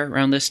Empire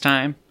around this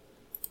time.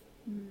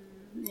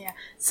 Yeah.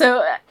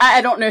 So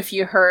I don't know if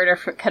you heard or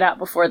if it cut out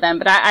before then,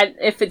 but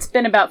if it's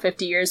been about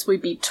 50 years,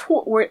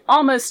 we're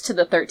almost to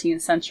the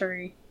 13th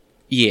century.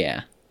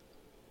 Yeah.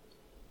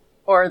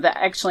 Or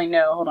actually,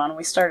 no, hold on.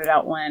 We started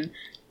out when?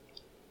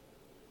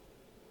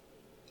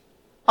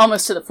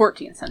 Almost to the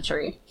 14th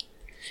century.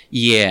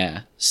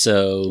 Yeah.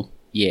 So,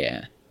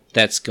 yeah.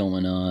 That's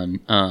going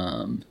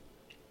on.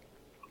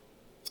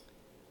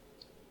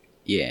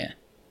 Yeah.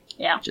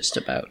 Yeah. Just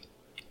about.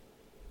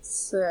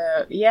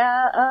 So,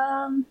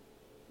 yeah,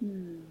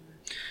 Do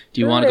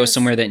you want to go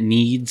somewhere that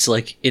needs,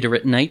 like,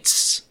 iterate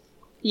knights?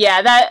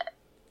 Yeah,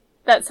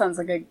 that sounds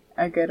like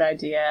a good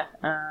idea.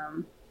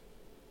 The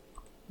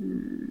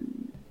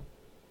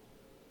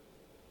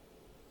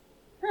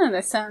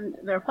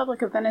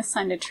Republic of Venice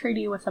signed a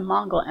treaty with the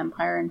Mongol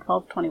Empire in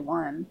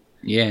 1221.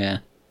 Yeah.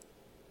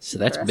 So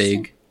that's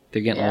big.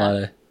 They're getting a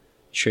lot of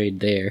trade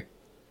there.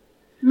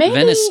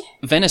 Maybe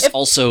Venice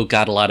also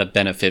got a lot of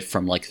benefit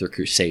from, like, the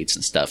Crusades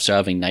and stuff, so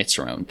having knights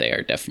around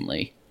there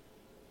definitely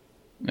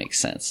makes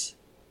sense.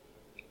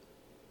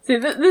 See,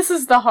 this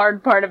is the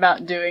hard part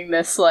about doing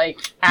this, like,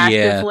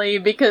 actively,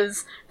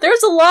 because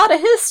there's a lot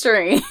of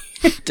history.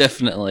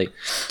 Definitely.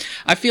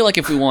 I feel like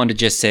if we wanted to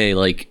just say,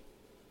 like,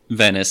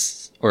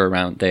 Venice or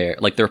around there,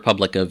 like the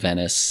Republic of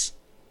Venice.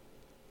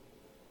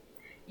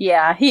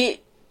 Yeah,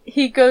 he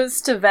goes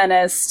to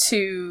Venice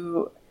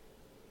to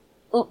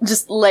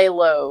just lay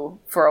low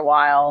for a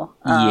while.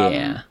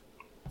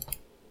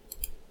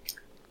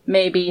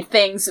 Maybe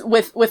things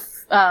with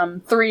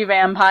 3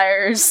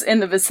 vampires in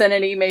the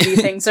vicinity, maybe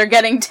things are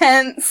getting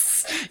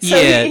tense.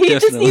 So he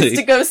just needs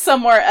to go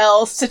somewhere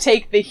else to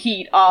take the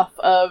heat off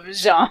of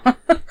Jean.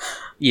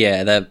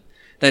 Yeah, that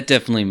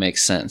definitely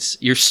makes sense.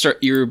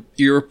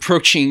 You're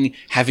approaching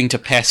having to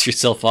pass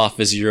yourself off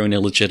as your own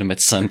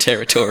illegitimate son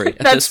territory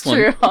at this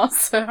point.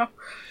 That's true also.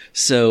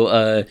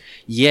 So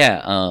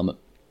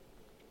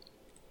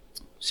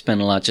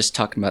spent a lot just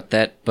talking about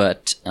that,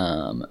 but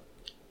don't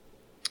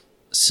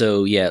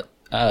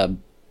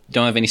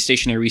have any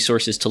stationary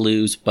resources to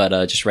lose, but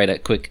just write a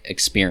quick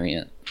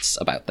experience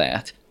about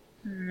that.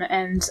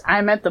 And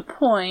I'm at the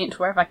point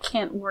where if I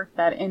can't work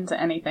that into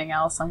anything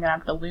else, I'm gonna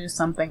have to lose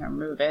something or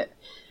move it.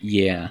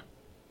 Yeah.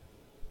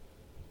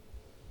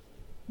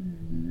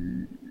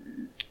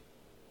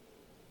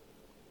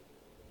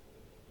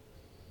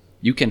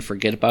 You can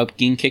forget about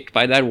getting kicked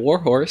by that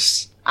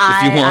warhorse.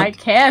 If you want. I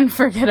can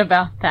forget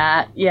about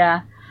that,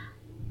 yeah.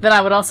 Then I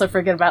would also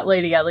forget about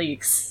Lady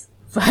Alix.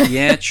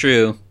 Yeah,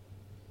 true.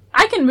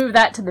 I can move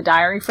that to the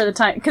diary for the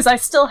time, because I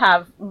still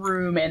have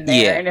room in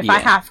there, and if I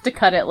have to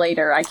cut it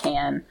later, I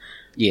can.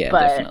 Yeah,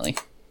 definitely.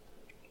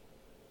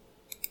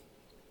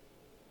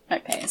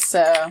 Okay,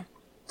 so...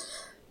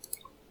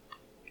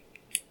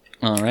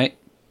 Alright.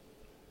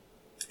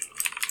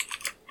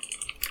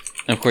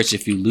 Of course,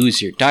 if you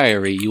lose your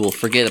diary, you will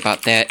forget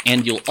about that,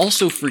 and you'll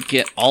also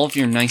forget all of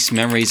your nice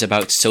memories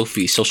about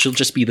Sophie, so she'll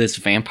just be this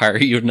vampire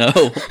you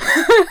know.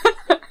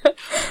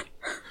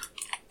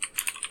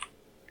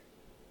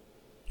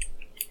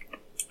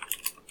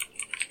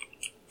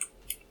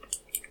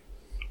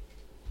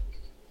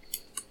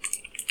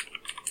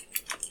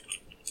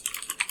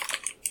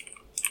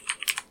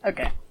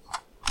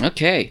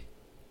 Okay.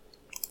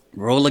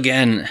 Roll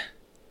again.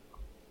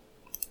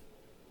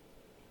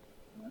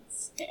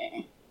 Let's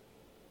see.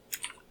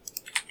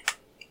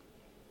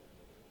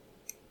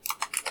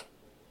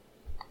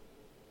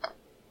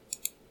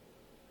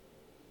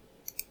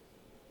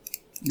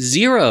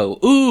 Zero.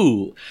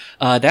 Ooh.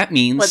 That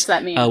means... What's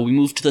that mean? We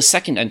move to the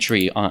second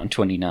entry on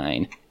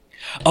 29.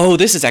 Oh,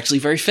 this is actually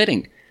very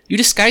fitting. You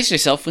disguise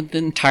yourself with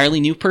an entirely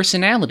new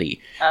personality.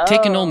 Oh.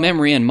 Take an old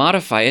memory and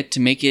modify it to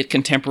make it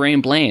contemporary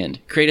and bland.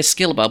 Create a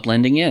skill about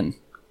blending in.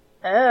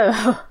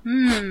 Oh,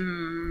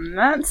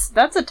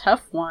 that's a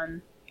tough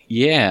one.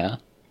 Yeah.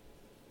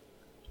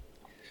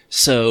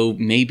 So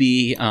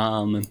maybe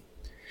now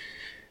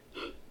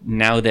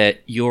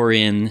that you're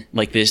in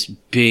like this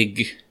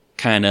big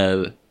kind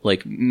of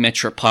like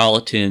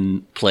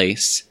metropolitan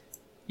place,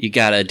 you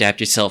gotta adapt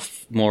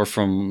yourself more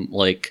from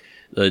like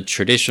the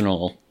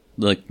traditional,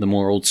 like the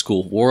more old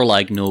school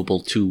warlike noble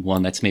to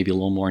one that's maybe a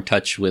little more in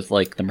touch with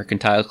like the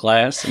mercantile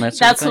class and that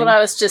sort of thing. That's what I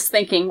was just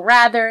thinking.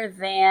 Rather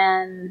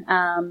than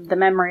the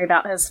memory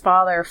about his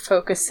father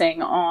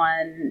focusing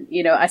on,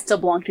 I still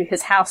belong to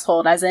his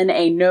household, as in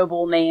a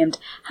noble named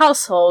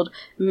household,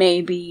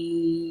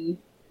 maybe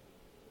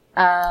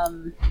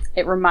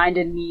it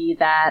reminded me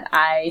that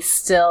I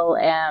still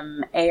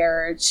am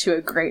heir to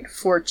a great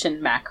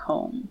fortune back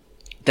home.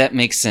 That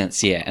makes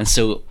sense, yeah. And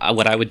so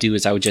what I would do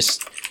is I would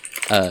just,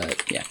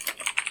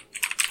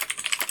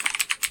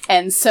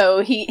 And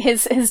so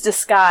his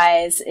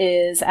disguise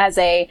is as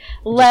a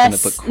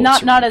less,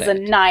 not as a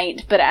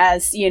knight, but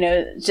as,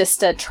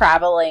 just a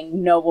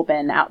traveling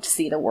nobleman out to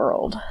see the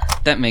world.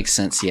 That makes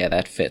sense, yeah,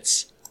 that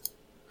fits.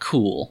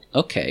 Cool,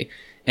 okay.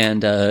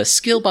 And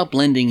skill about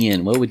blending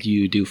in, what would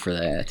you do for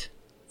that?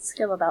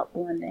 skill about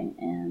blending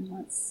in.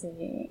 Let's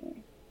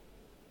see.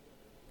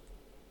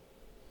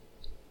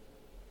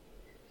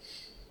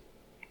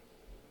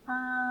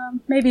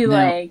 Maybe No.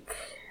 like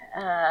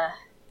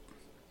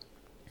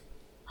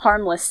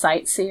harmless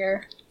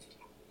sightseer.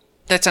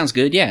 That sounds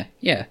good. Yeah.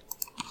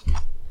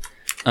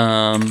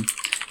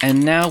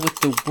 And now with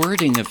the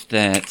wording of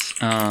that,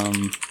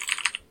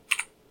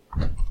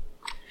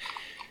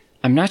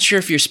 I'm not sure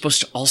if you're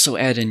supposed to also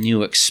add a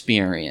new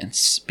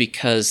experience,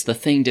 because the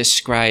thing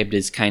described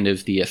is kind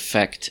of the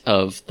effect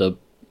of the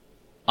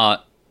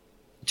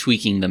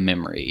tweaking the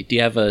memory. Do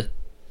you have a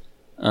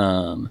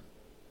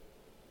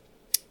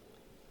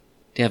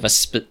do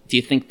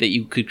you think that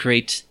you could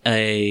create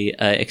a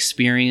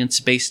experience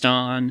based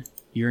on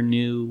your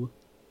new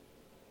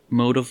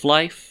mode of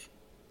life?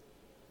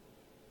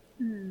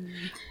 And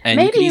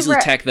Maybe you could easily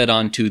tack that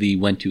on to the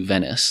went to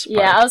Venice part.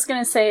 Yeah, I was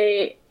gonna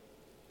say,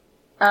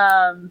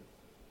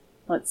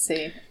 let's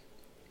see.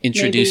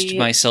 Introduced maybe...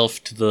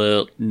 myself to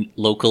the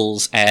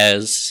locals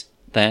as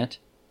that.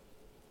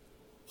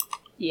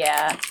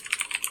 Yeah.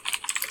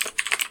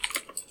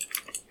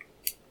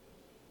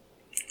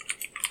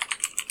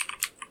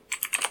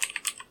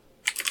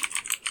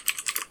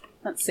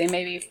 Let's see,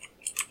 maybe...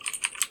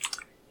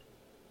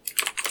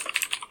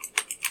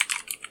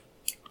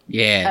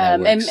 Yeah,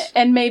 that works.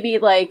 And maybe,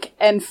 like,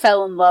 and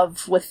fell in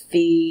love with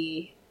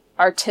the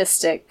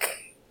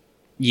artistic...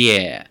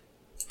 Yeah.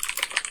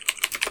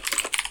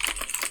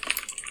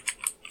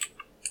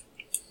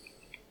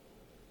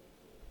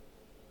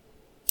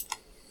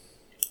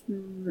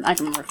 I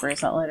can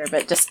rephrase that later,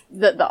 but just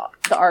the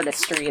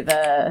artistry,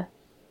 the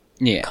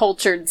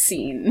cultured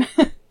scene.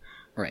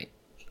 Right.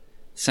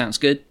 Sounds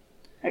good.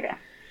 Okay.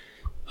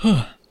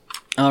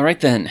 All right,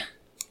 then.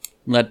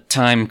 Let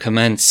time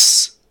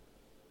commence.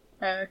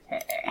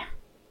 Okay.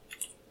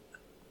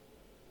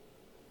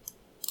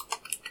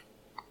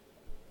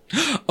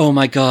 Oh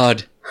my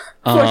god.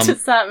 What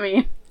does that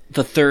mean?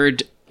 The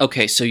third...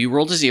 Okay, so you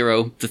rolled a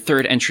 0. The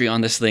third entry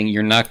on this thing,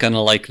 you're not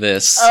gonna like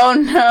this. Oh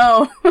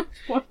no.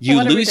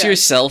 You lose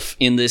yourself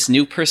in this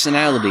new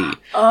personality.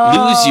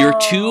 Oh. Lose your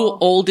 2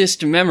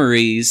 oldest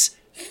memories,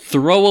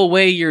 throw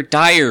away your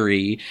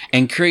diary,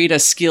 and create a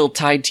skill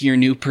tied to your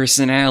new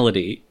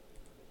personality.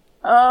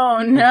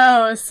 Oh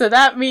no, so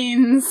that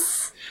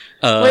means...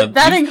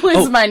 that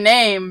includes my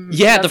name.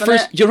 Yeah, the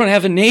first... You don't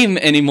have a name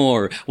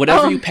anymore.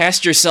 Whatever you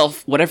passed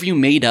yourself, whatever you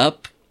made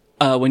up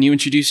when you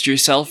introduced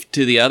yourself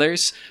to the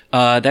others,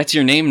 that's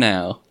your name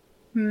now.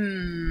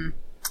 And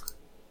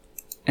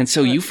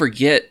so you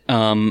forget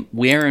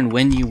where and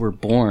when you were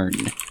born.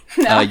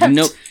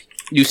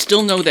 You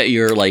still know that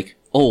you're like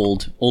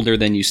older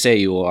than you say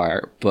you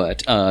are,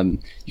 but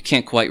you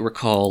can't quite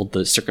recall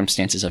the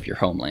circumstances of your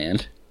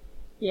homeland.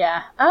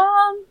 Yeah.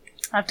 I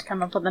have to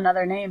come up with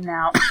another name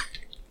now.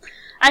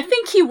 I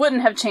think he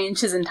wouldn't have changed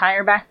his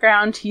entire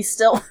background. He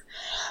still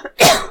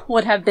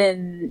would have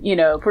been,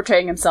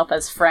 portraying himself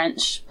as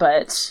French,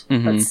 but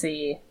let's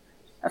see.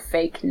 A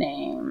fake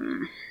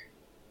name.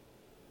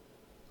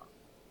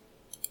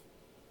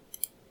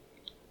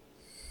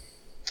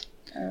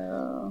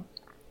 Oh.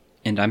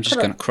 And I'm just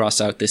going to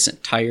cross out this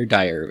entire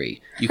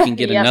diary. You can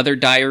get another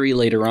diary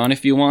later on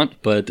if you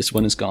want, but this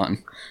one is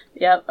gone.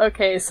 Yep,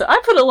 okay, so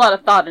I put a lot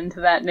of thought into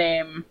that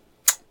name.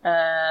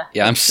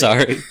 Yeah, I'm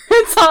sorry.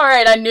 It's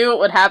alright, I knew it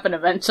would happen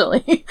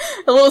eventually.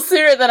 A little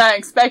sooner than I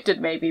expected,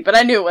 maybe, but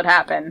I knew it would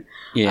happen.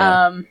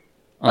 Yeah.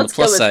 On the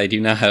plus side,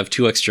 you now have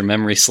 2 extra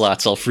memory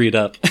slots all freed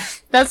up.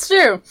 That's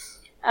true.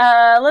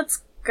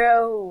 Let's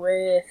go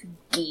with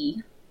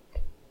Guy.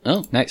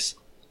 Oh, nice.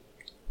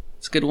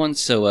 It's a good one.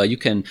 So you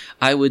can,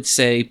 I would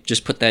say,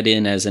 just put that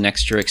in as an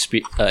extra,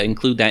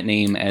 include that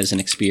name as an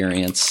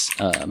experience.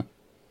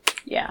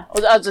 Yeah,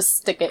 I'll just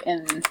stick it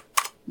in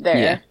there.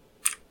 Yeah.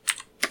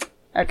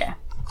 Okay.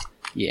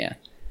 Yeah.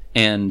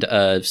 And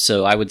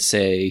so I would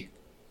say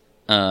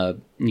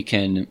you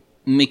can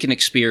make an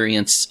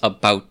experience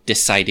about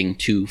deciding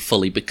to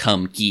fully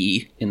become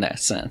Guy in that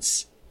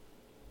sense.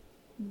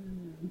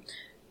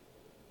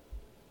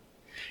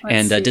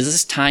 And does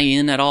this tie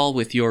in at all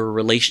with your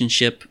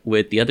relationship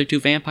with the other 2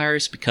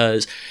 vampires?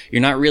 Because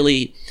you're not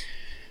really...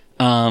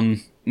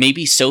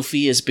 maybe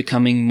Sophie is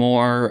becoming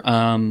more,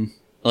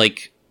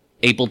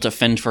 able to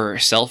fend for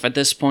herself at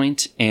this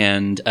point,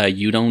 and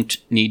you don't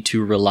need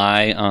to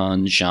rely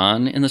on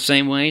Jean in the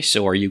same way,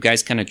 so are you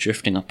guys kind of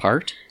drifting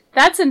apart?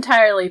 That's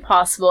entirely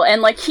possible,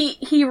 and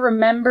he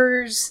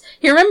remembers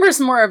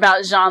more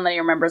about Jean than he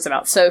remembers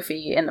about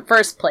Sophie in the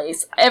first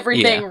place.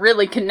 Everything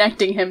really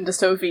connecting him to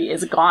Sophie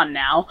is gone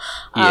now.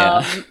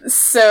 Yeah.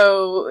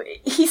 So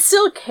he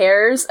still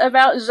cares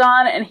about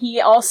Jean, and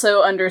he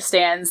also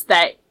understands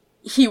that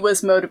he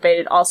was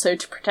motivated also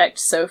to protect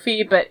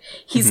Sophie, but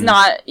he's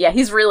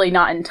he's really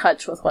not in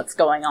touch with what's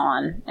going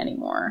on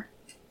anymore.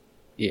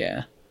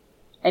 Yeah.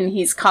 And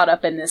he's caught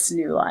up in this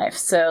new life.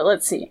 So,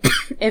 let's see.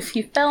 If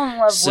he fell in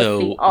love with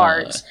the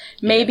art,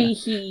 maybe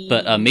he...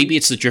 But maybe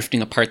it's the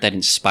drifting apart that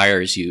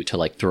inspires you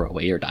to, throw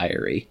away your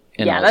diary.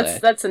 And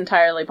that's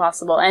entirely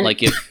possible. And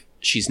if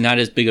she's not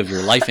as big of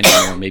your life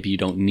anymore, maybe you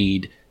don't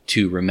need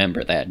to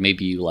remember that.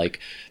 Maybe you like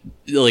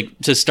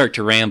to start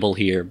to ramble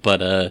here,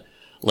 but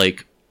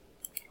like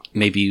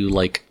maybe you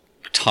like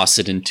toss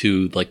it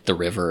into like the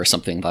river or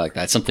something like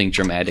that. Something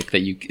dramatic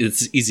that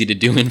it's easy to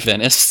do in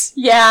Venice.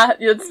 Yeah,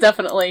 it's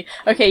definitely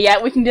okay.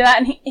 Yeah, we can do that,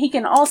 and he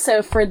can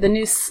also for the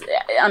new.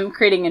 I'm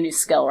creating a new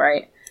skill,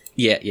 right?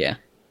 Yeah.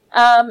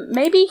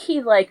 Maybe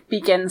he like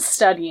begins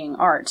studying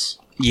art.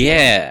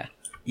 Yeah.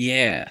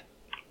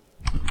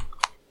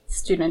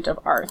 Student of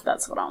art.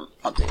 That's what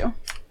I'll do.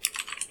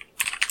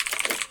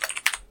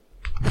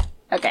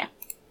 Okay.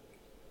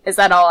 Is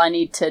that all I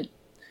need to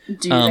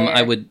do there?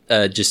 I would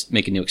just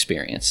make a new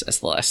experience as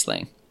the last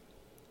thing.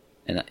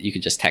 And you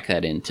could just tack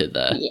that into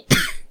the... Yeah.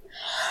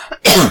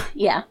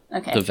 Yeah,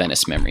 okay. The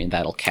Venice memory, and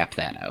that'll cap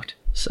that out,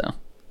 so...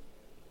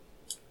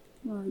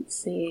 Let's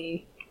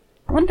see.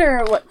 I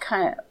wonder what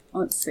kind of...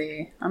 Let's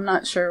see. I'm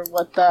not sure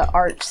what the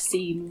art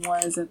scene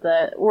was at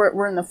the...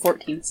 We're in the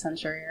 14th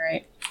century,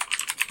 right?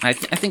 I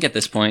think at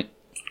this point,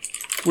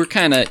 we're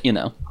kind of,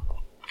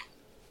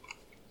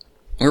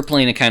 we're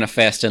playing it kind of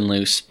fast and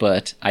loose,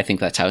 but I think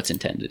that's how it's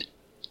intended.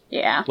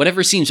 Yeah.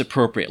 Whatever seems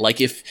appropriate. Like,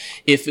 if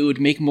it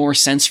would make more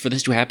sense for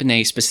this to happen in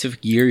a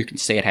specific year, you can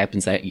say it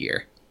happens that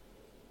year.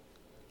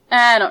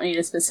 I don't need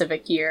a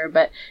specific year,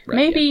 but right,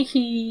 maybe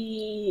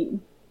he...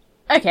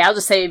 Okay, I'll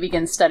just say he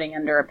begins studying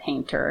under a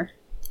painter.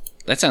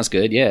 That sounds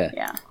good, yeah.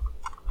 Yeah.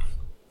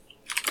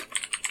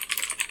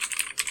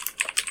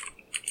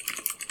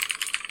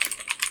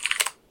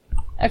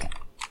 Okay.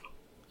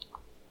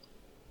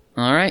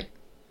 Alright.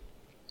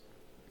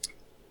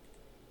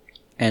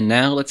 And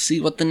now let's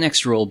see what the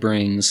next roll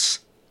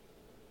brings.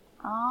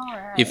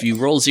 Alright. If you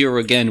roll 0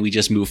 again, we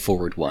just move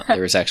forward 1.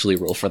 There is actually a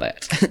roll for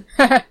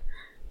that.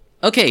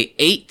 Okay,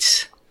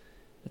 8.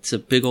 That's a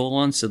big old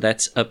one, so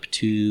that's up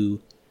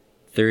to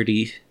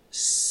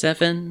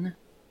 37.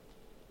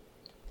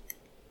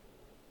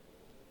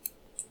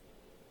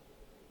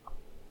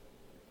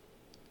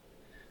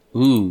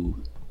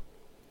 Ooh.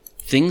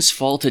 Things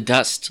fall to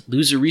dust.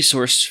 Lose a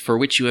resource for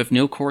which you have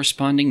no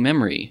corresponding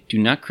memory. Do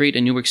not create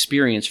a new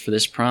experience for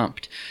this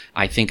prompt.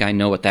 I think I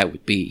know what that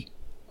would be.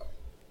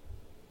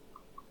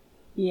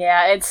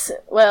 Yeah, it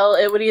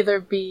would either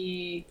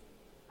be...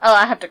 Oh,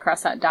 I have to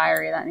cross out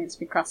diary. That needs to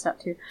be crossed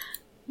out too.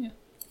 Yeah.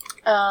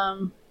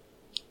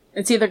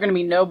 It's either going to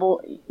be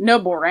noble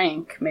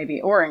rank, maybe,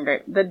 or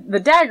engraved. The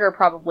dagger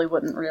probably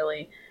wouldn't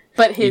really,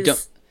 but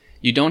his...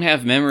 You don't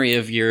have memory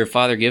of your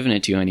father giving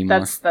it to you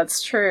anymore.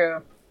 That's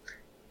true.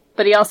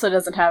 But he also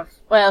doesn't have...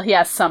 Well, he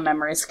has some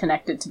memories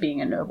connected to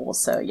being a noble,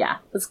 so yeah,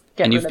 let's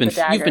get rid of the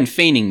dagger. You've been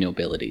feigning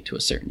nobility to a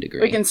certain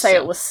degree. We can say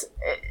it was...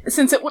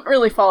 Since it wouldn't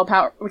really fall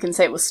apart, we can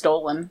say it was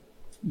stolen.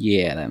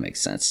 Yeah, that makes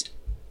sense.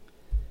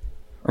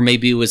 Or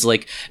maybe it was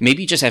like...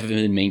 Maybe you just haven't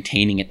been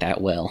maintaining it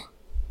that well.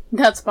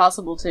 That's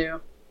possible,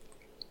 too.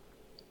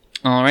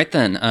 Alright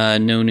then,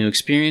 no new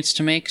experience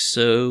to make,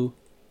 so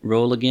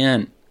roll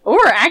again.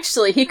 Or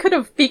actually, he could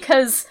have...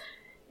 Because...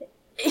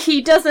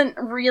 He doesn't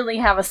really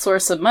have a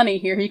source of money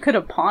here. He could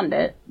have pawned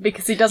it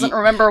because he doesn't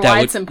remember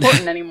why it's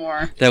important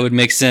anymore. That would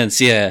make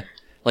sense, yeah.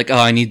 Like, oh,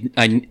 I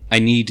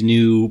need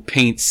new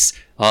paints.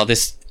 Oh,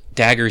 this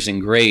dagger's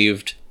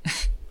engraved.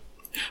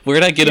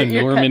 Where'd I get a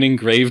Norman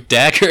engraved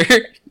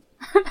dagger?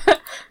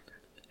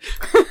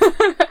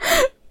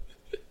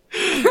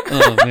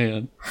 Oh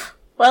man.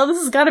 Well, this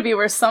has got to be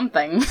worth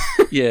something.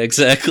 Yeah,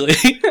 exactly.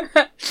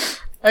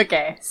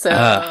 Okay,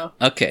 so.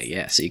 Okay,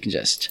 yeah. So you can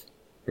just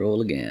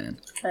roll again.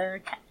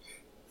 Okay.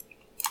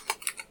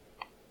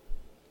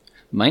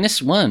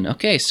 -1.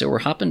 Okay, so we're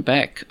hopping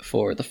back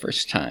for the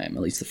first time.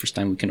 At least the first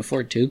time we can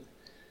afford to.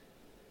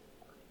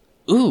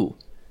 Ooh.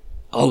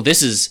 Oh,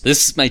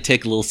 this might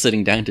take a little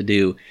sitting down to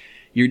do.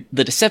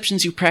 The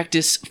deceptions you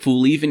practice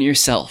fool even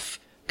yourself.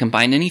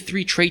 Combine any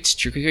 3 traits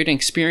to create an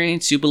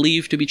experience you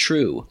believe to be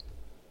true.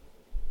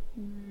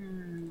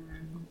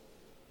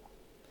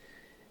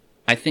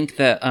 I think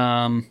that,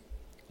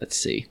 let's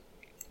see.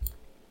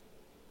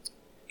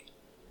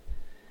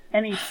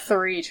 Any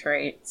 3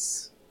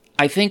 traits.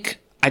 I think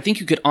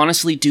you could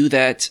honestly do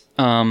that.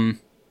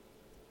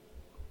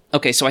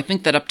 Okay, so I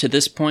think that up to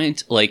this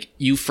point, like,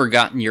 you've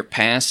forgotten your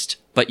past,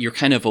 but you're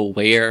kind of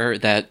aware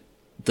that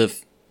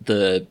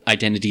the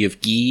identity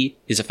of Guy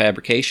is a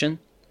fabrication.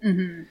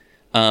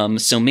 Mm-hmm.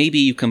 So maybe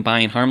you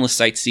combine harmless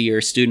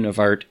sightseer, student of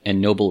art, and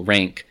noble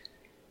rank,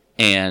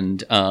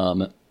 and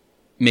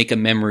make a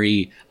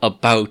memory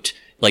about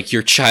like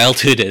your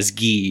childhood as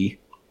Guy.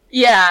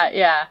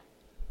 Yeah.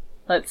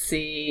 Let's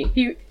see.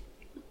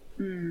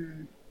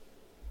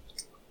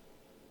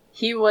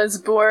 He was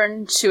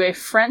born to a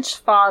French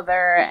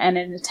father and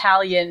an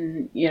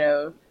Italian,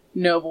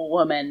 noble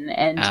woman,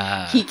 and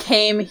he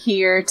came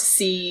here to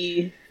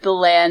see the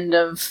land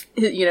of,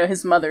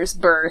 his mother's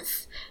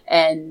birth,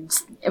 and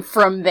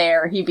from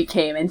there he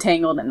became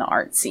entangled in the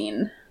art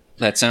scene.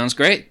 That sounds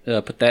great.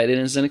 Put that in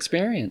as an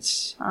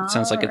experience. It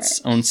sounds like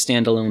its own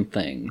standalone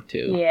thing,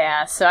 too.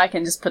 Yeah, so I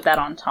can just put that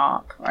on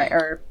top, right,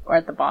 or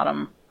at the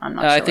bottom. I'm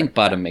not sure. I think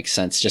bottom makes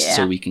sense, just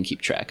so we can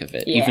keep track of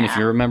it, even if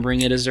you're remembering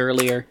it as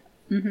earlier.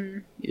 Mm-hmm.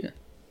 Yeah.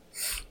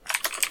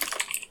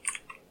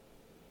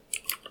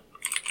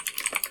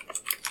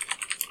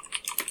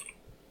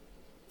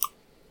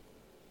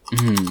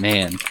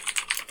 Man.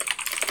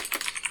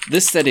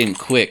 This set in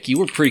quick. You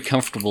were pretty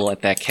comfortable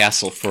at that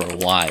castle for a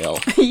while.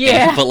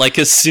 Yeah. But, like,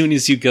 as soon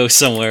as you go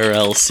somewhere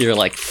else, you're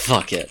like,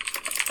 fuck it.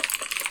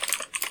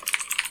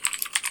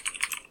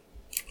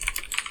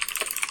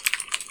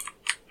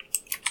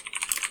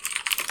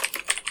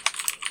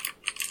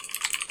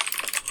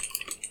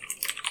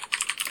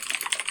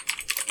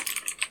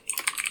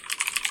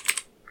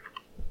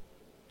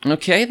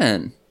 Okay,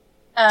 then.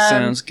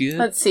 Sounds good.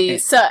 Let's see.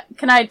 So,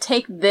 can I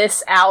take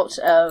this out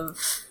of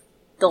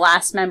the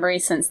last memory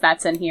since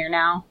that's in here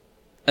now?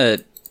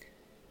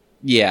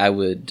 Yeah, I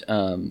would.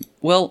 I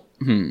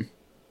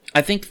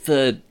think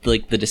the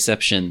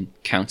deception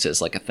counts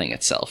as like a thing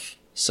itself.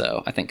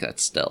 So I think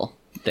that's still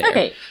there.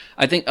 Okay.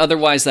 I think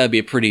otherwise that'd be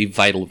a pretty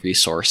vital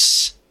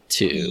resource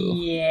to.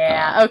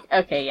 Yeah.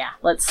 Okay. Yeah.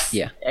 Let's.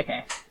 Yeah.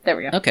 Okay. There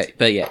we go. Okay,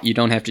 but yeah, you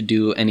don't have to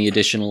do any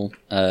additional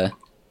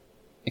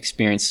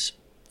experience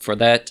for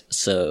that.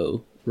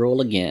 So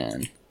roll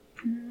again.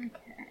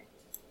 Okay.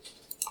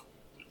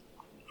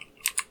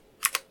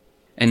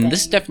 And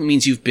this definitely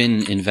means you've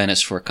been in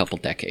Venice for a couple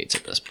decades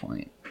at this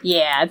point.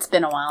 Yeah, it's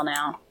been a while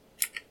now.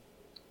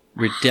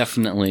 We're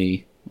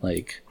definitely,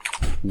 like,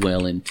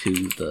 well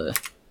into the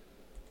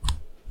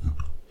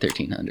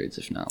 1300s,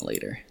 if not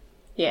later.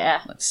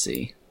 Yeah. Let's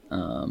see.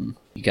 You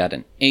got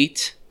an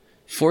 8.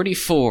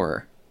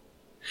 44.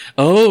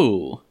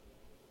 Oh!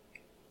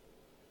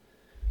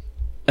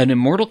 An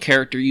immortal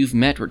character you've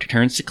met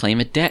returns to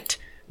claim a debt.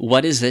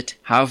 What is it?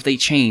 How have they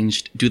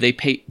changed? Do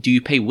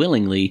you pay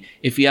willingly?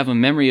 If you have a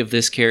memory of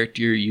this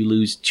character, you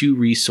lose 2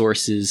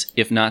 resources.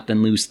 If not,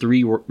 then lose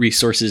 3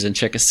 resources and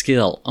check a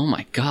skill. Oh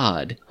my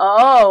god.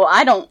 Oh,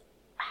 I don't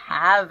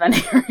have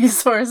any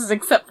resources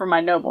except for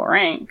my noble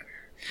rank.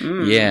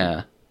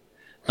 Yeah.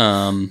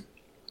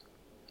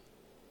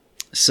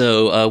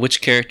 So,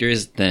 which character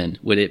is it then?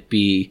 Would it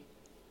be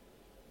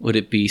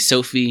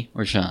Sophie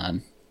or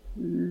Jean?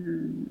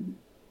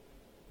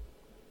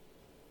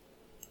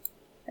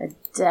 A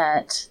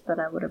debt that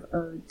I would have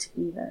owed to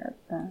either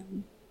of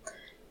them.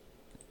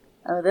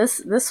 Oh,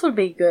 this would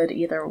be good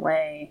either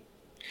way.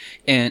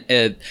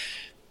 And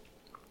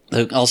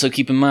also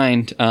keep in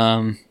mind,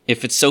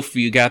 if it's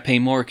Sophie, you gotta pay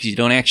more because you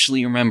don't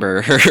actually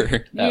remember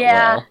her that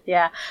well.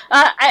 Yeah.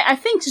 I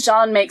think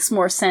Jean makes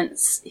more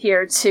sense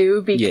here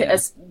too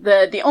because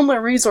the only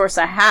resource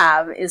I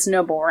have is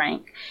noble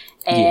rank,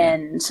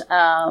 and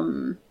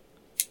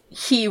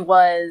he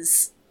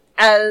was,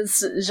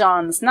 as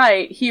Jean's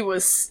knight, he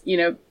was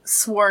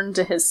sworn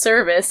to his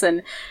service,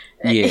 and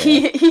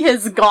he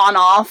has gone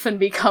off and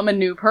become a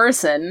new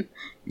person.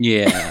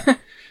 Yeah.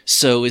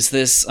 So is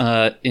this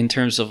in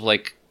terms of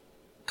like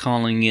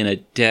calling in a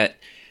debt?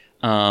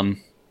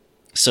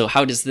 So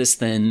how does this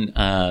then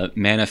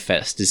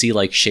manifest? Does he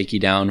like shake you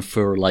down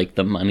for like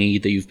the money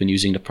that you've been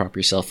using to prop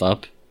yourself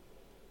up?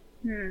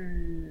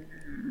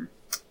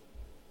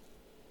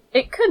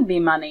 It could be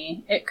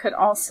money. It could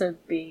also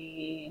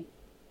be.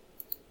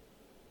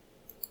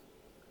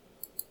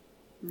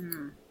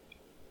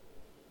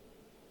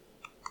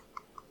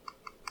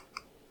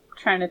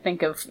 Trying to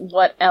think of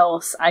what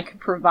else I could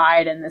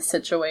provide in this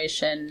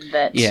situation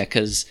that. Yeah,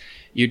 because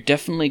you're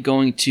definitely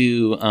going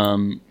to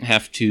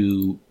have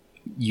to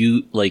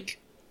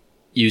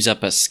use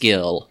up a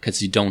skill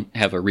because you don't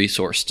have a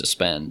resource to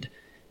spend,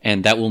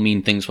 and that will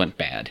mean things went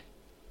bad.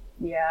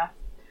 Yeah.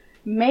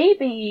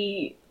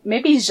 Maybe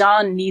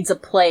Jean needs a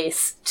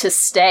place to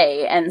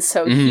stay, and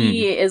so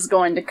he is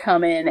going to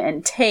come in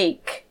and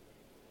take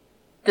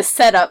the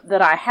setup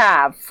that I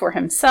have for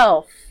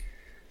himself.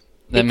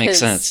 That makes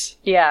sense.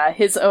 Yeah,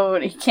 his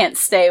own, he can't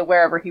stay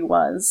wherever he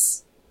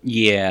was.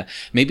 Yeah,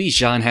 maybe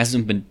Jean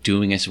hasn't been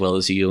doing as well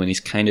as you, and he's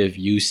kind of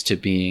used to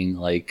being,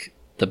 like,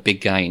 the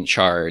big guy in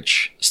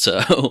charge,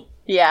 so...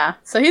 Yeah,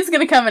 so he's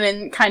gonna come in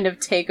and kind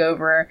of take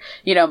over,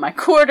 my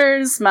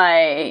quarters,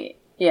 my,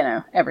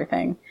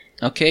 everything.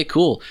 Okay,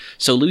 cool.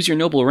 So lose your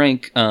noble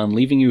rank,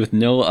 leaving you with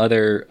no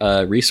other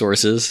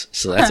resources,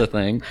 so that's a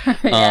thing.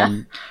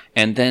 Yeah.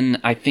 And then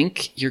I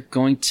think you're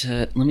going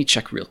to... Let me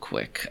check real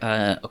quick.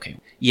 Okay.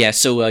 Yeah,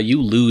 so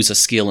you lose a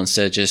skill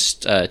instead of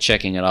just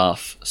checking it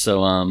off.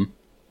 So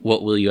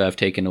what will you have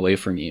taken away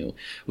from you?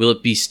 Will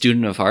it be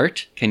Student of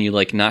Art? Can you,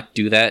 not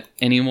do that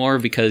anymore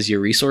because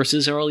your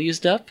resources are all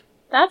used up?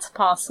 That's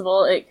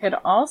possible. It could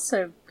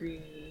also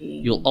be...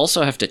 You'll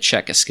also have to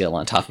check a skill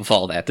on top of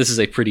all that. This is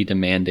a pretty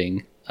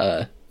demanding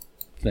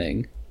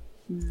thing.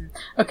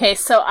 Okay,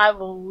 so I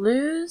will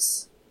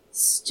lose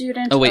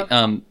Student Oh, wait,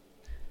 of...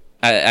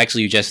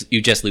 actually,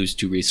 you just lose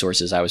 2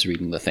 resources. I was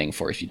reading the thing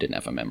for if you didn't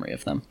have a memory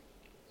of them.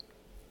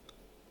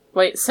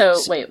 Wait,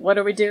 what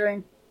are we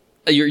doing?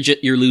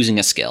 You're losing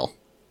a skill.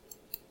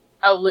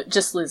 Oh,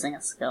 just losing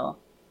a skill.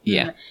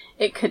 Yeah.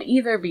 It could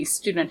either be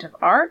Student of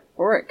Art,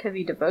 or it could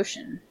be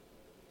Devotion.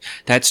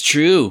 That's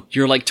true.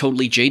 You're,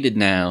 totally jaded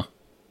now.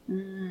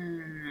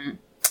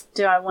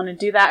 Do I want to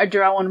do that, or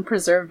do I want to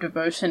preserve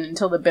Devotion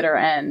until the bitter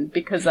end,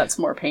 because that's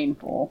more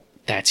painful?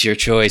 That's your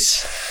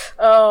choice.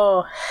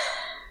 Oh...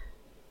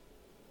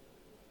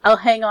 I'll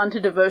hang on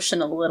to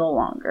Devotion a little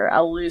longer.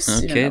 I'll lose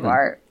Student of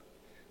Art.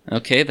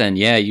 Okay, then,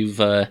 yeah,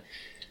 it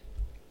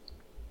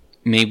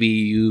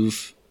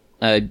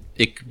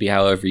could be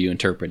however you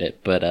interpret it,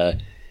 but,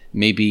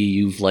 maybe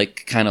you've,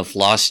 like, kind of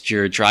lost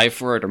your drive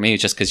for it, or maybe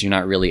it's just because you're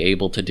not really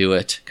able to do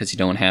it, because you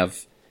don't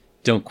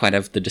quite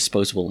have the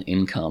disposable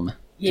income.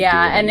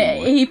 Yeah, and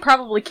he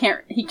probably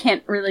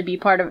can't really be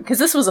part of it, because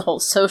this was a whole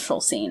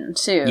social scene,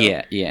 too.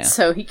 Yeah.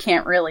 So he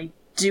can't really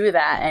do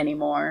that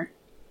anymore.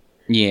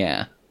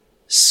 Yeah.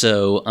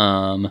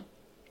 So,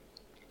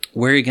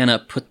 where are you gonna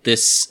put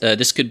this?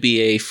 This could be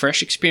a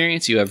fresh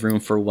experience. You have room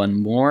for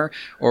one more,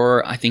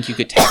 or I think you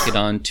could tack it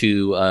on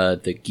to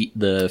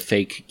the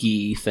fake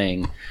Guy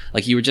thing.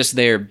 Like, you were just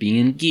there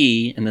being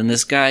Guy, and then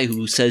this guy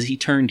who says he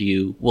turned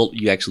you. Well,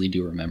 you actually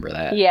do remember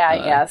that.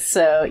 Yeah.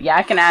 So yeah,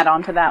 I can add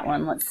on to that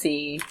one. Let's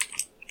see.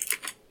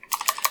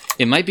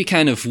 It might be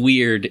kind of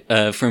weird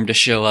for him to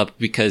show up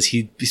because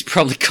he's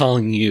probably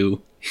calling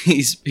you.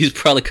 He's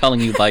probably calling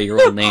you by your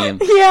old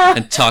name Yeah.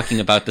 and talking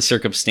about the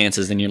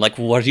circumstances, and you're like,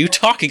 "What are you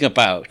talking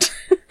about?"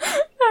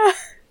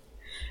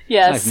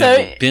 Yeah, I've so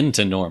never been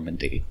to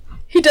Normandy.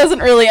 he doesn't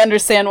really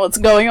understand what's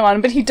going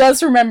on, but he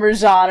does remember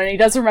Jean, and he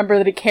does remember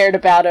that he cared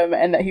about him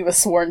and that he was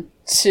sworn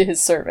to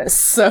his service.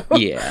 So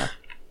Yeah.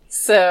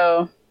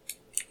 So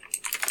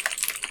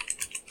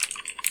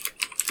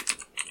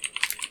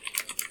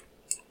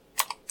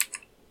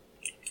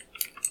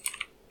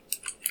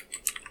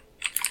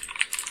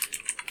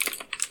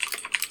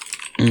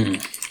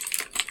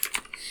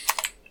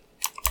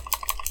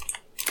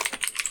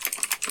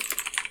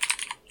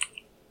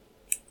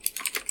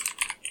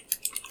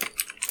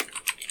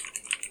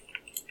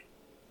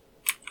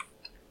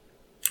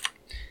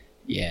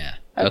Yeah.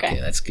 Okay. Okay,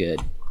 that's good.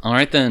 All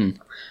right then.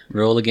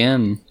 Roll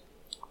again.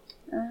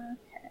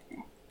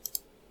 okay.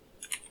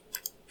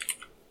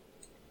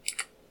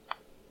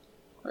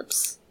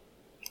 Whoops.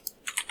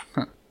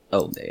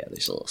 Oh, yeah,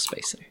 there's a little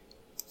space there.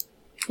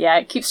 Yeah,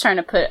 it keeps trying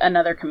to put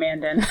another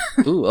command in.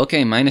 Ooh,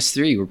 okay,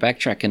 -3. We're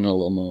backtracking a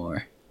little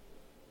more.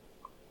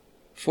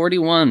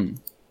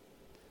 41.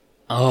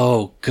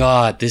 Oh,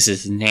 God, this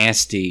is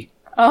nasty.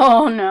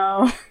 Oh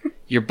no.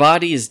 Your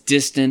body is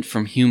distant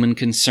from human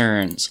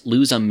concerns.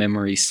 Lose a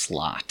memory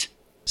slot.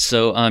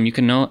 So, you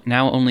can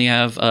now only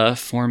have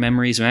 4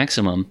 memories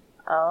maximum.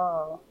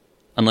 Oh.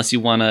 Unless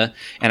you want to...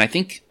 And I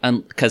think,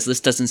 because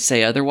this doesn't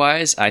say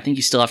otherwise, I think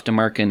you still have to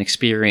mark an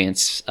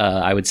experience,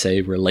 I would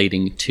say,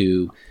 relating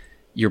to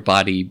your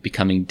body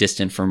becoming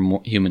distant from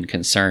human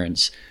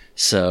concerns.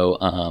 So,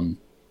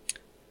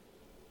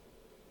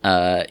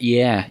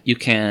 yeah, you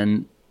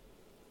can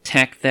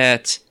tack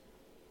that...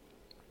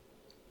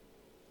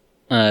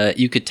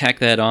 you could tack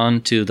that on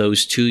to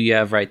those 2 you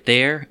have right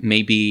there.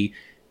 Maybe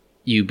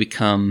you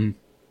become,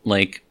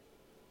 like,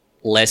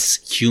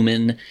 less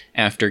human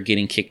after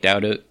getting kicked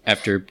out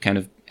after kind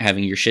of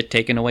having your shit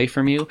taken away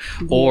from you.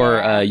 Yeah.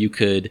 Or you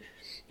could,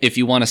 if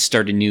you want to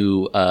start a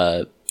new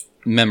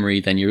memory,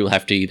 then you'll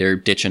have to either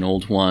ditch an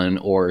old one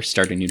or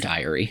start a new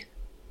diary.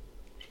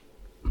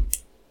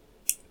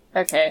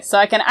 Okay, so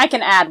I can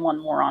add one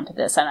more onto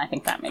this, and I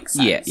think that makes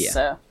sense.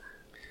 Yeah.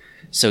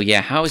 So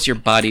yeah, how has your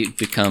body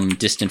become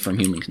distant from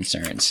human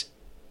concerns?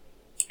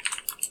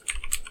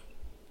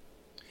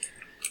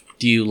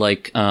 Do you,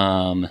 like,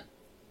 let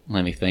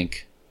me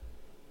think.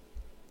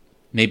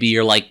 Maybe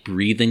you're, like,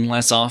 breathing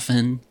less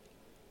often?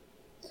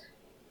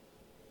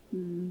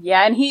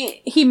 Yeah, and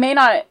he may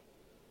not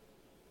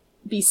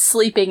be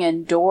sleeping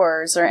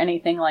indoors or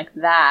anything like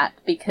that,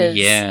 because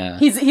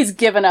he's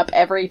given up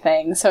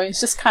everything, so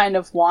he's just kind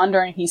of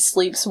wandering. He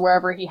sleeps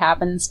wherever he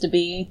happens to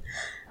be.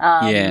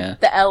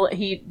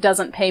 He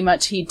doesn't pay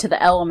much heed to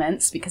the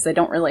elements because they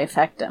don't really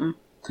affect him.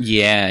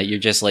 Yeah, you're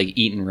just, like,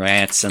 eating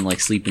rats and, like,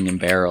 sleeping in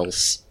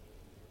barrels.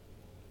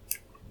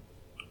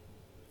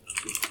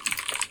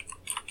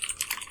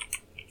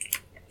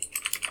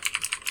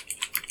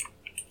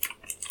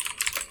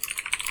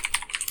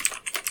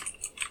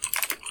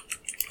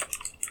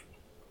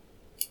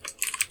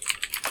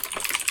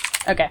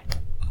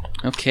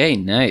 Okay,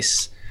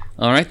 nice.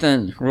 Alright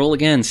then, roll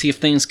again, see if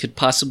things could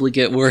possibly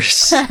get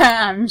worse.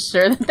 I'm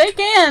sure that they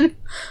can.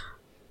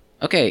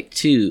 Okay,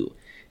 2.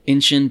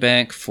 Inching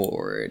back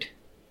forward.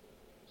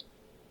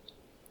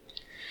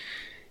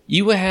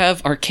 You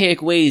have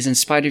archaic ways in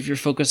spite of your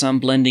focus on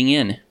blending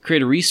in.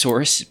 Create a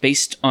resource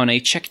based on a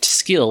checked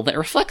skill that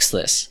reflects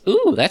this.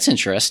 Ooh, that's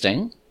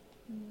interesting.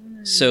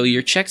 So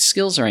your checked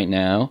skills right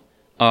now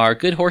are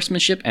good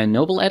horsemanship and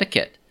noble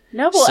etiquette.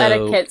 Noble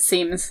etiquette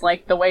seems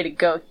like the way to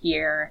go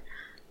here,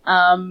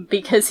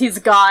 because he's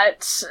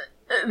got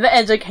the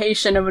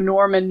education of a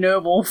Norman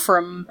noble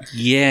from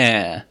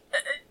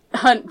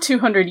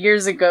 200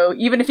 years ago,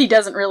 even if he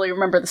doesn't really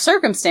remember the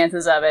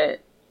circumstances of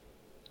it.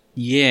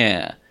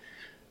 Yeah.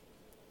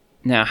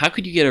 Now, how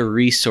could you get a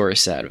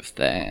resource out of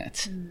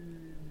that?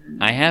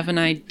 I have an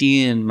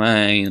idea in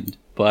mind,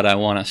 but I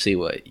want to see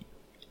what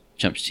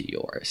jumps to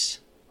yours.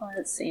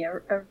 Let's see, a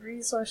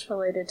resource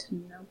related to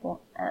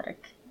noble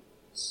etiquette.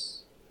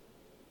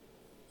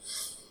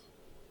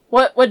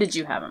 What did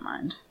you have in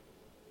mind?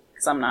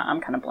 Because I'm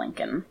kind of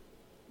blanking.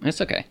 It's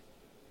okay.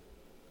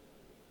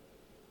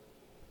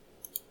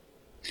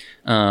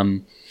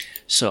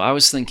 So I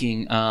was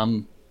thinking,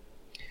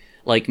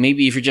 like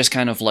maybe if you're just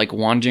kind of like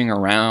wandering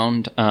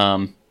around,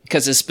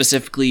 because it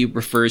specifically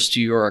refers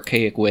to your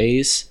archaic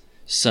ways.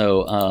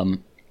 So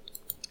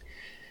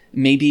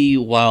maybe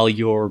while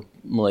you're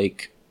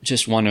like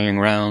just wandering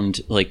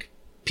around, like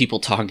people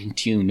talking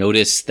to you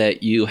notice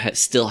that you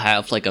still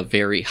have like a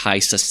very high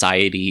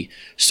society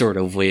sort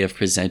of way of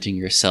presenting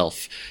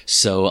yourself.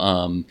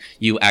 So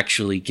you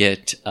actually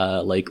get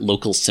like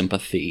local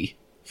sympathy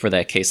for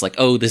that case. Like,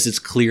 oh, this is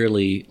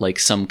clearly like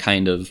some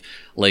kind of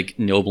like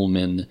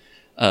nobleman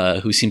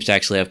who seems to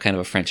actually have kind of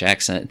a French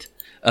accent.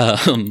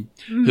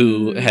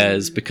 Who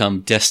has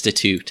become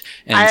destitute,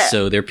 and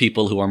so they're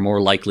people who are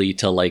more likely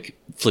to like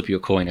flip you a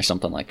coin or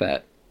something like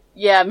that.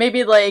 Yeah,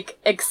 maybe like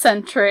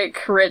eccentric,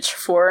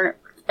 formerly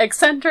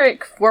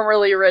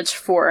rich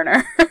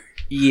foreigner.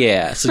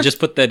 Yeah, so just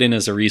put that in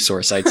as a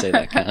resource. I'd say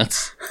that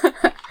counts.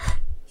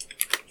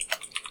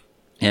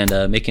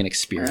 And make an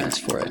experience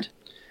for it.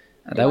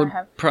 That would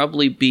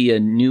probably be a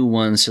new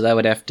one, so that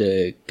would have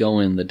to go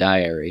in the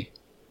diary.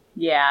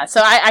 Yeah,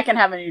 so I can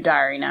have a new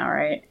diary now,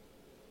 right?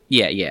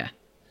 Yeah.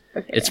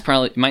 Okay.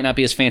 It might not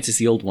be as fancy as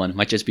the old one. It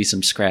might just be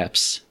some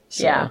scraps.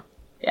 So.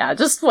 Yeah,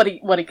 just what he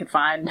could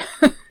find.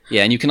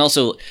 Yeah, and you can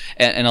also,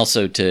 and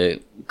also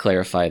to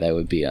clarify, that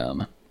would be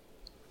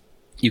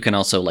you can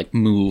also like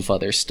move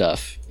other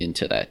stuff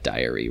into that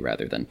diary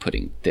rather than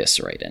putting this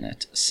right in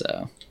it.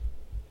 So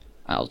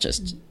I'll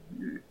just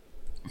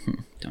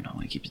don't know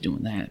why he keeps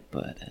doing that,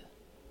 but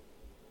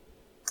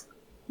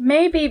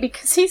maybe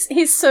because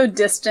he's so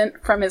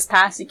distant from his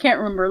past, he can't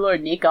remember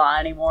Lord Nika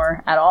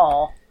anymore at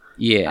all.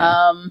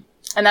 Yeah.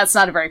 And that's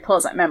not a very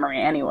pleasant memory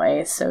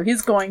anyway, so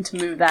he's going to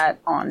move that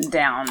on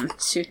down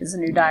to his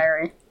new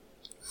diary.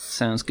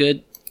 Sounds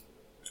good.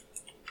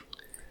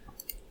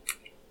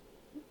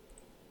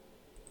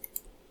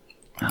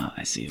 Oh,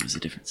 I see. It was a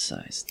different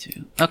size,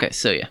 too. Okay,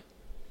 so yeah.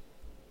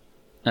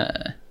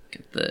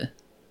 Get the...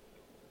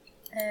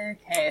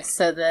 Okay,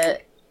 so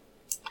the...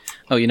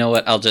 Oh, you know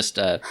what? I'll just,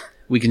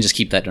 we can just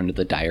keep that under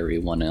the diary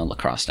one, and all the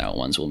crossed out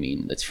ones will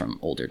mean that's from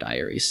older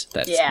diaries.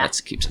 That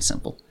keeps it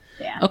simple.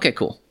 Yeah. Okay,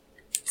 cool.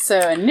 So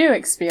a new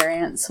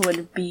experience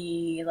would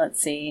be,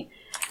 let's see,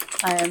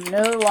 I am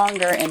no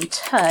longer in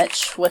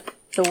touch with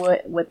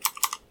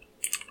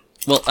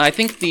Well, I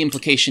think the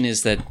implication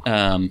is that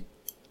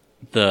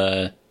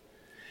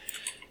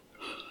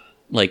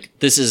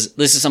this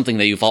is something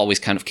that you've always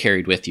kind of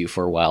carried with you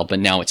for a while, but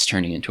now it's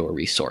turning into a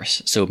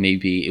resource. So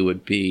maybe it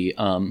would be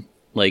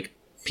like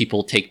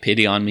people take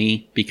pity on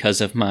me because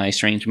of my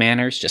strange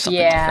manners, just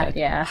something like that.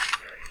 Yeah.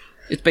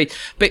 It's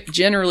but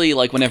generally,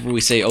 like, whenever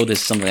we say, oh,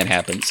 this is something that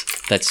happens,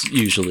 that's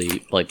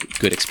usually, like,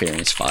 good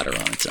experience fodder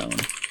on its own.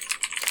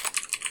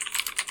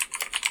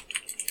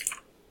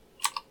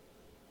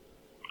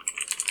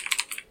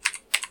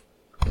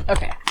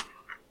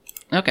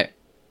 Okay.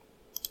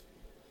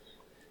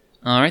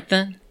 Alright,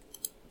 then.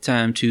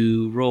 Time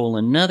to roll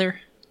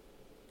another.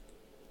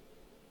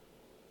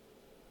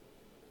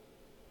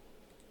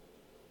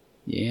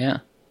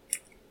 Yeah.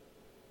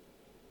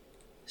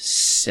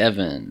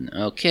 7.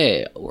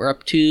 Okay, we're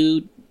up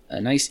to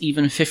a nice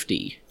even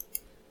 50.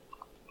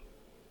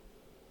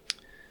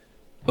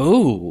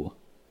 Oh!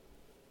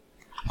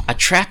 A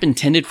trap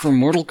intended for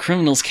mortal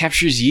criminals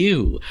captures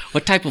you.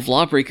 What type of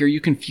lawbreaker are you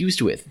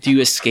confused with? Do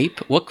you escape?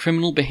 What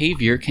criminal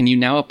behavior can you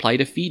now apply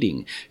to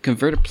feeding?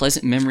 Convert a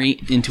pleasant memory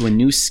into a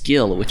new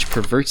skill, which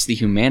perverts the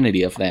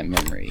humanity of that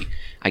memory.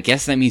 I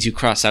guess that means you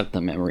cross out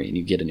the memory and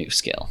you get a new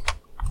skill.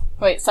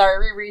 Wait,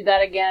 sorry, reread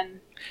that again.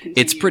 Continue.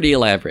 It's pretty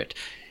elaborate.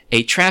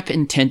 A trap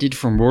intended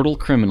for mortal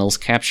criminals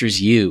captures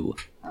you.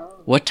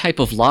 Oh. What type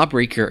of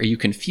lawbreaker are you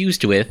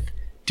confused with?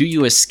 Do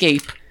you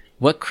escape?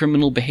 What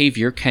criminal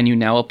behavior can you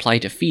now apply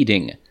to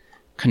feeding?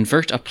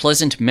 Convert a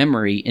pleasant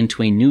memory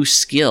into a new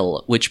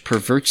skill, which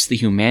perverts the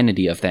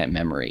humanity of that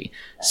memory.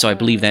 So I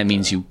believe that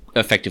means you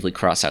effectively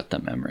cross out the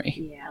memory.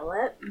 Yeah,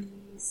 let me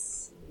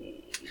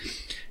see.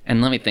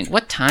 And let me think,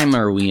 what time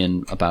are we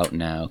in about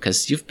now?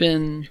 Because you've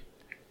been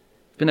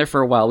there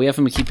for a while. We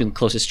haven't been keeping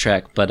closest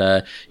track,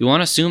 but you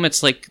want to assume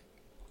it's like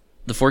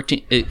the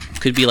 14th, it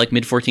could be like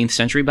mid-14th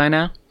century by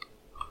now?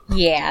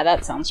 Yeah,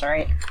 that sounds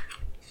right.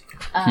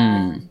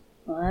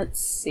 Let's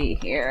see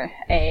here.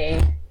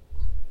 A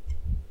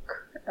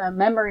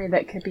memory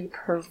that could be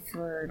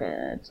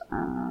perverted.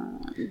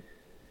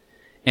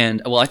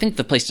 And, well, I think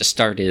the place to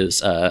start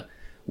is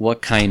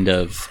what kind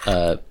of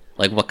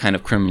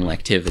criminal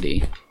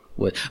activity?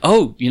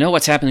 Oh, you know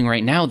what's happening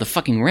right now? The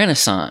fucking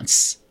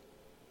Renaissance.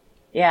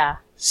 Yeah.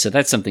 So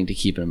that's something to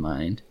keep in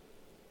mind.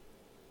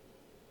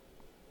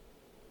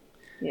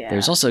 Yeah.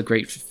 There's also a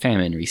great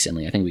famine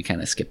recently. I think we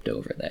kind of skipped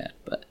over that,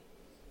 but...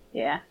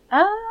 Yeah.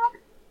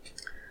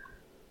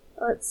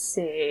 Let's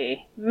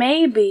see.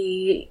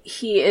 Maybe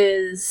he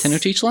is...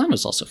 Tenochtitlan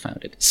was also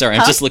founded. Sorry,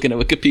 I'm just looking at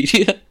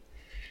Wikipedia.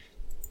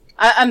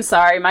 I'm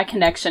sorry, my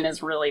connection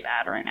is really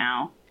bad right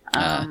now.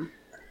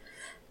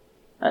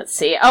 Let's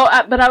see. Oh,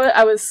 but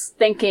I was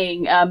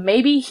thinking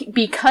maybe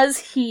because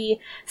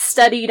he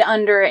studied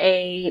under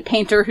a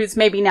painter who's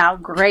maybe now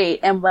great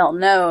and well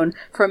known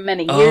from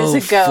many years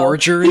ago.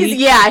 Forgery?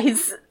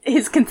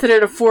 He's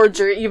considered a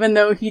forger, even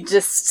though he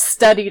just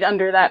studied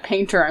under that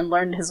painter and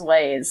learned his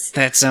ways.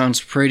 That sounds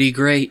pretty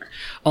great.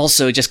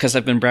 Also, just because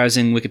I've been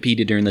browsing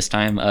Wikipedia during this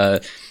time,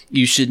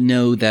 you should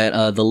know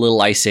that the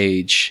Little Ice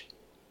Age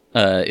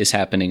is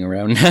happening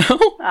around now.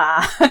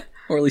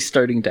 Or at least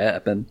starting to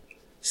happen.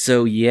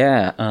 So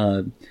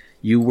yeah,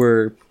 you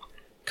were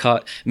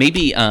caught.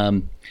 Maybe,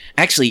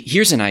 actually,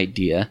 here's an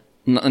idea.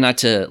 Not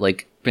to,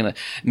 like, bring that.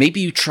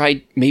 Maybe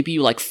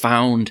you, like,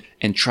 found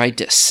and tried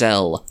to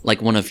sell,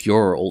 like, one of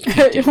your old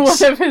paintings.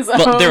 One of his own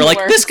But they were like,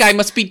 works. this guy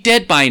must be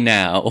dead by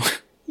now.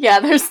 Yeah,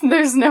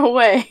 there's no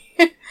way.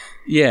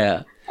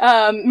 Yeah.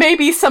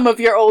 Maybe some of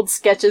your old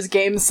sketches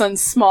gained some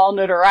small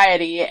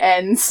notoriety,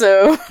 and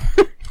so...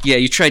 Yeah,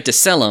 you tried to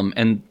sell them,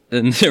 and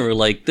then they were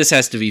like, this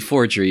has to be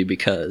forgery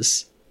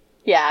because...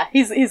 Yeah,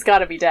 he's got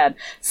to be dead.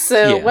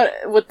 So Yeah. what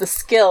with the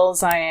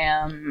skills I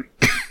am?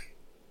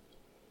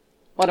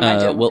 What am I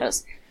doing with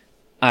this?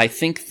 I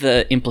think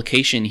the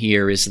implication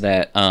here is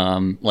that,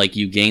 like,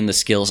 you gain the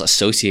skills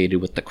associated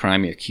with the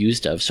crime you're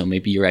accused of, so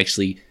maybe you're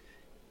actually,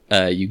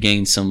 you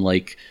gain some,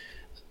 like,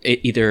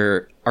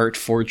 either art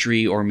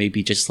forgery or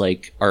maybe just,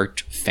 like,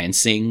 art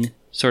fencing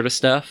sort of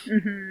stuff.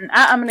 Mm-hmm.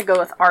 I'm gonna go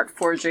with art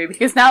forgery,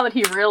 because now that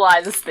he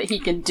realizes that he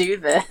can do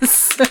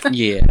this...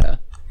 Yeah.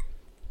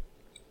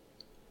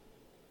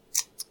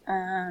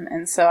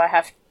 And so I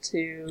have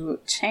to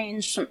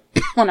change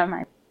one of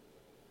my...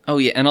 Oh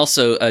yeah, and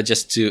also,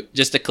 just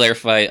to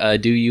clarify,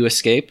 do you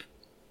escape?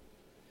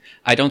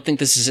 I don't think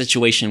this is a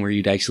situation where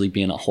you'd actually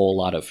be in a whole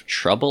lot of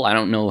trouble. I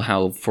don't know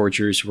how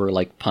forgers were,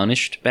 like,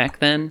 punished back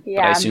then, Yeah,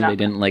 but I I'm assume not- they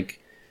didn't, like,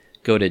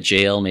 go to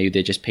jail. Maybe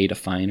they just paid a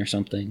fine or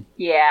something.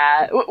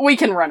 Yeah, we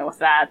can run with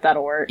that.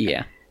 That'll work.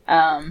 Yeah.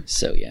 Um,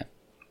 So yeah,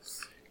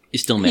 you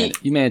still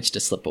managed to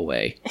slip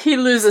away. he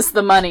loses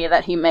the money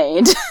that he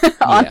made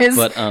on his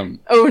but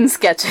own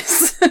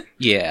sketches.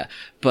 yeah,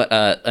 but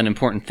an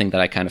important thing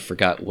that I kind of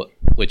forgot,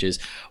 which is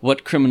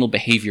what criminal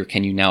behavior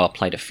can you now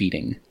apply to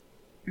feeding?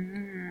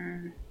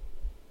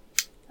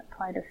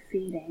 Apply to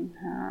feeding,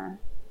 huh?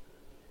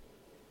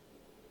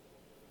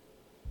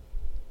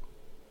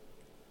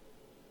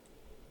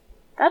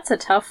 That's a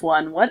tough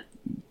one. What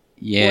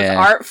Yeah, with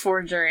art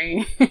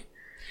forgery?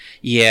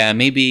 yeah,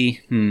 maybe.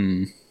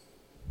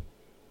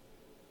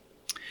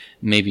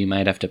 Maybe you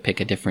might have to pick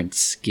a different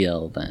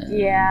skill then.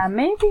 Yeah,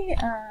 maybe.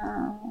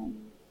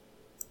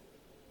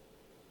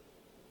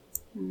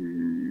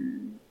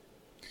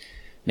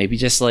 Maybe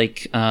just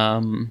like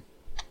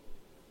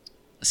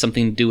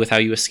something to do with how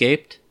you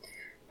escaped.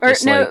 Or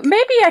Just no, like-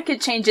 maybe I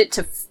could change it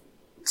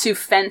to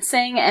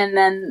fencing, and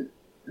then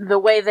the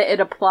way that it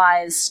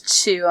applies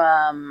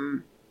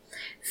to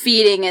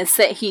feeding is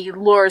that he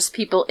lures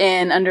people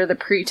in under the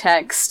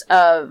pretext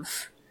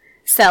of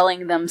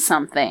selling them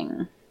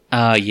something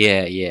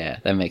Yeah,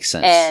 that makes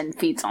sense. and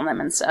feeds on them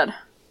instead.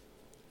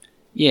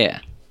 Yeah,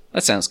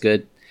 that sounds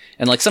good.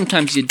 And like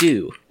sometimes you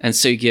do, and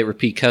so you get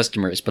repeat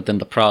customers. But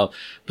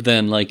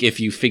then like if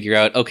you figure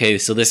out, okay,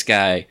 so this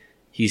guy,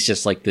 he's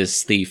just like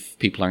this thief.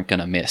 People aren't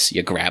gonna miss.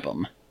 You grab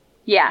him.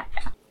 Yeah.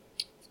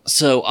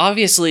 So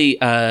obviously,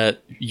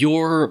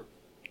 your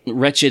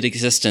wretched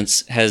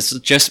existence has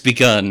just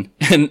begun,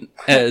 and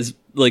as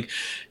like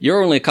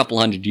you're only a couple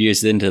hundred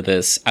years into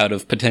this out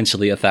of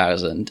potentially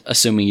 1,000,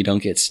 assuming you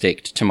don't get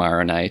staked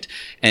tomorrow night,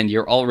 and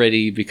you're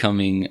already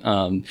becoming.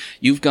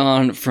 You've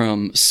gone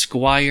from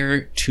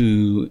squire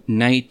to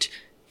knight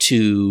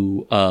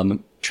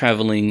to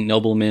traveling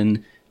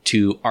nobleman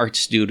to art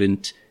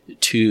student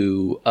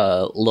to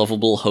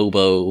lovable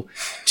hobo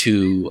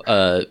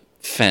to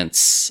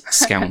fence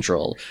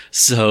scoundrel.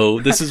 So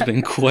this has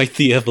been quite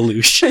the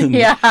evolution.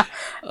 Yeah.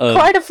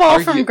 Quite a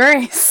fall from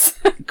grace.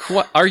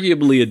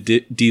 Arguably a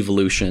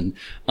devolution.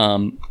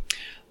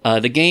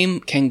 The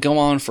game can go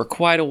on for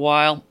quite a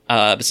while,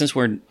 but since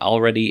we're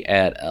already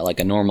at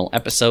like a normal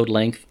episode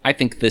length, I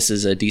think this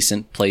is a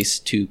decent place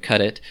to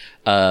cut it.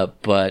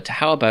 But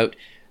how about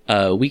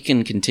we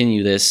can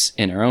continue this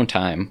in our own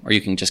time, or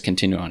you can just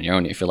continue on your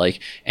own if you like.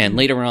 And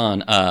later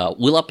on,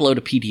 we'll upload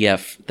a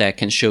PDF that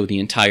can show the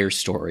entire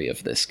story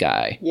of this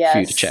guy for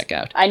you to check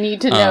out. I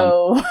need to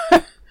know.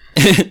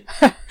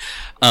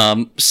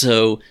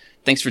 So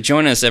thanks for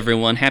joining us,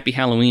 everyone. Happy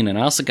Halloween. And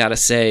I also got to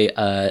say,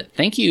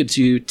 thank you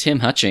to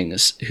Tim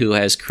Hutchings, who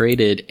has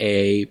created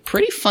a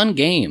pretty fun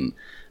game.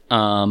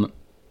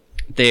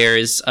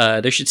 There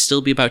should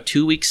still be about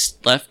 2 weeks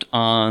left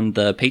on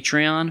the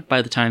Patreon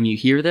by the time you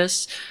hear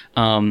this.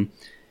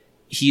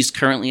 He's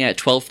currently at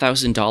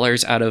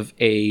 $12,000 out of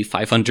a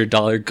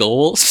 $500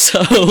 goal,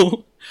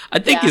 so I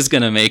think he's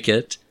gonna make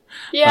it.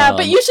 Yeah,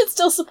 but you should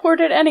still support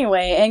it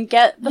anyway and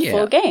get the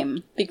full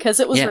game, because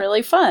it was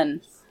really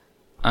fun.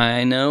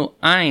 I know,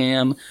 I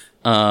am.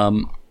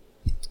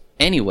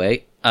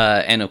 Anyway,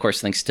 and of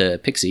course thanks to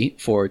Pixie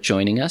for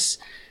joining us.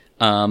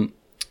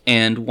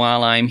 And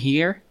while I'm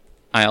here,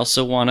 I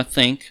also want to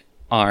thank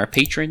our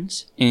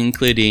patrons,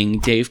 including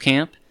Dave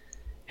Camp,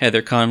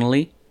 Heather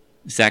Connolly,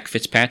 Zach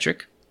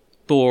Fitzpatrick,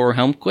 Thor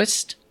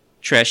Helmquist,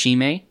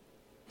 Trashime,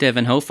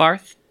 Devin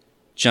Hofarth,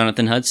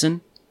 Jonathan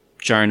Hudson,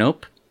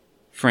 Jarnope,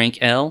 Frank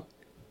L.,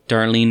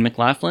 Darlene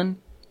McLaughlin,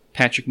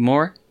 Patrick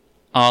Moore,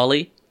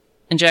 Ollie,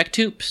 and Jack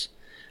Toops.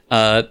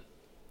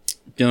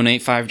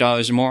 Donate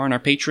 $5 or more on our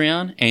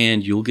Patreon,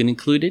 and you'll get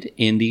included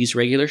in these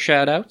regular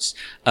shoutouts.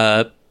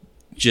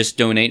 Just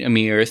donate a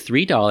mere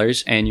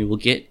 $3, and you will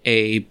get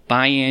a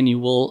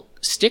biannual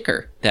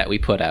sticker that we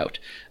put out.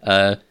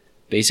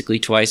 Basically,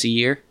 twice a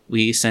year,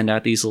 we send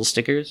out these little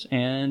stickers,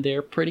 and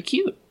they're pretty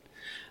cute.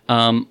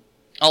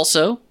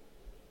 Also,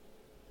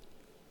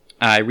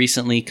 I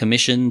recently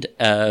commissioned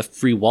a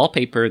free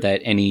wallpaper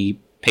that any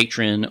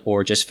patron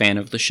or just fan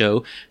of the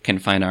show can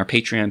find on our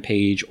Patreon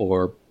page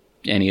or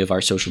any of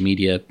our social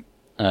media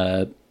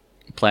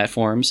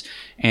platforms,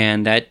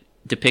 and that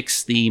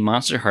depicts the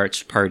Monster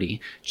Hearts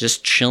party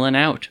just chilling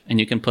out, and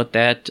you can put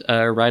that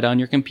right on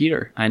your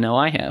computer. I know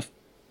I have.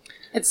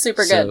 It's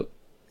super good.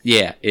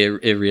 Yeah,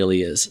 it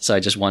really is. So I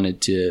just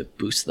wanted to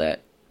boost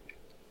that.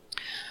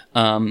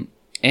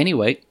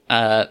 Anyway,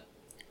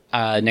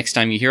 next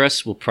time you hear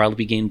us, we'll probably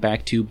be getting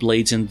back to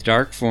Blades in the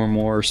Dark for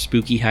more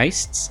spooky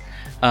heists.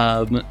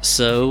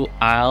 So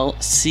I'll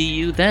see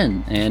you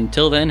then.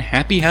 Until then,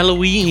 happy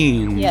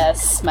Halloween!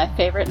 Yes, my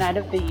favorite night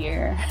of the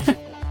year.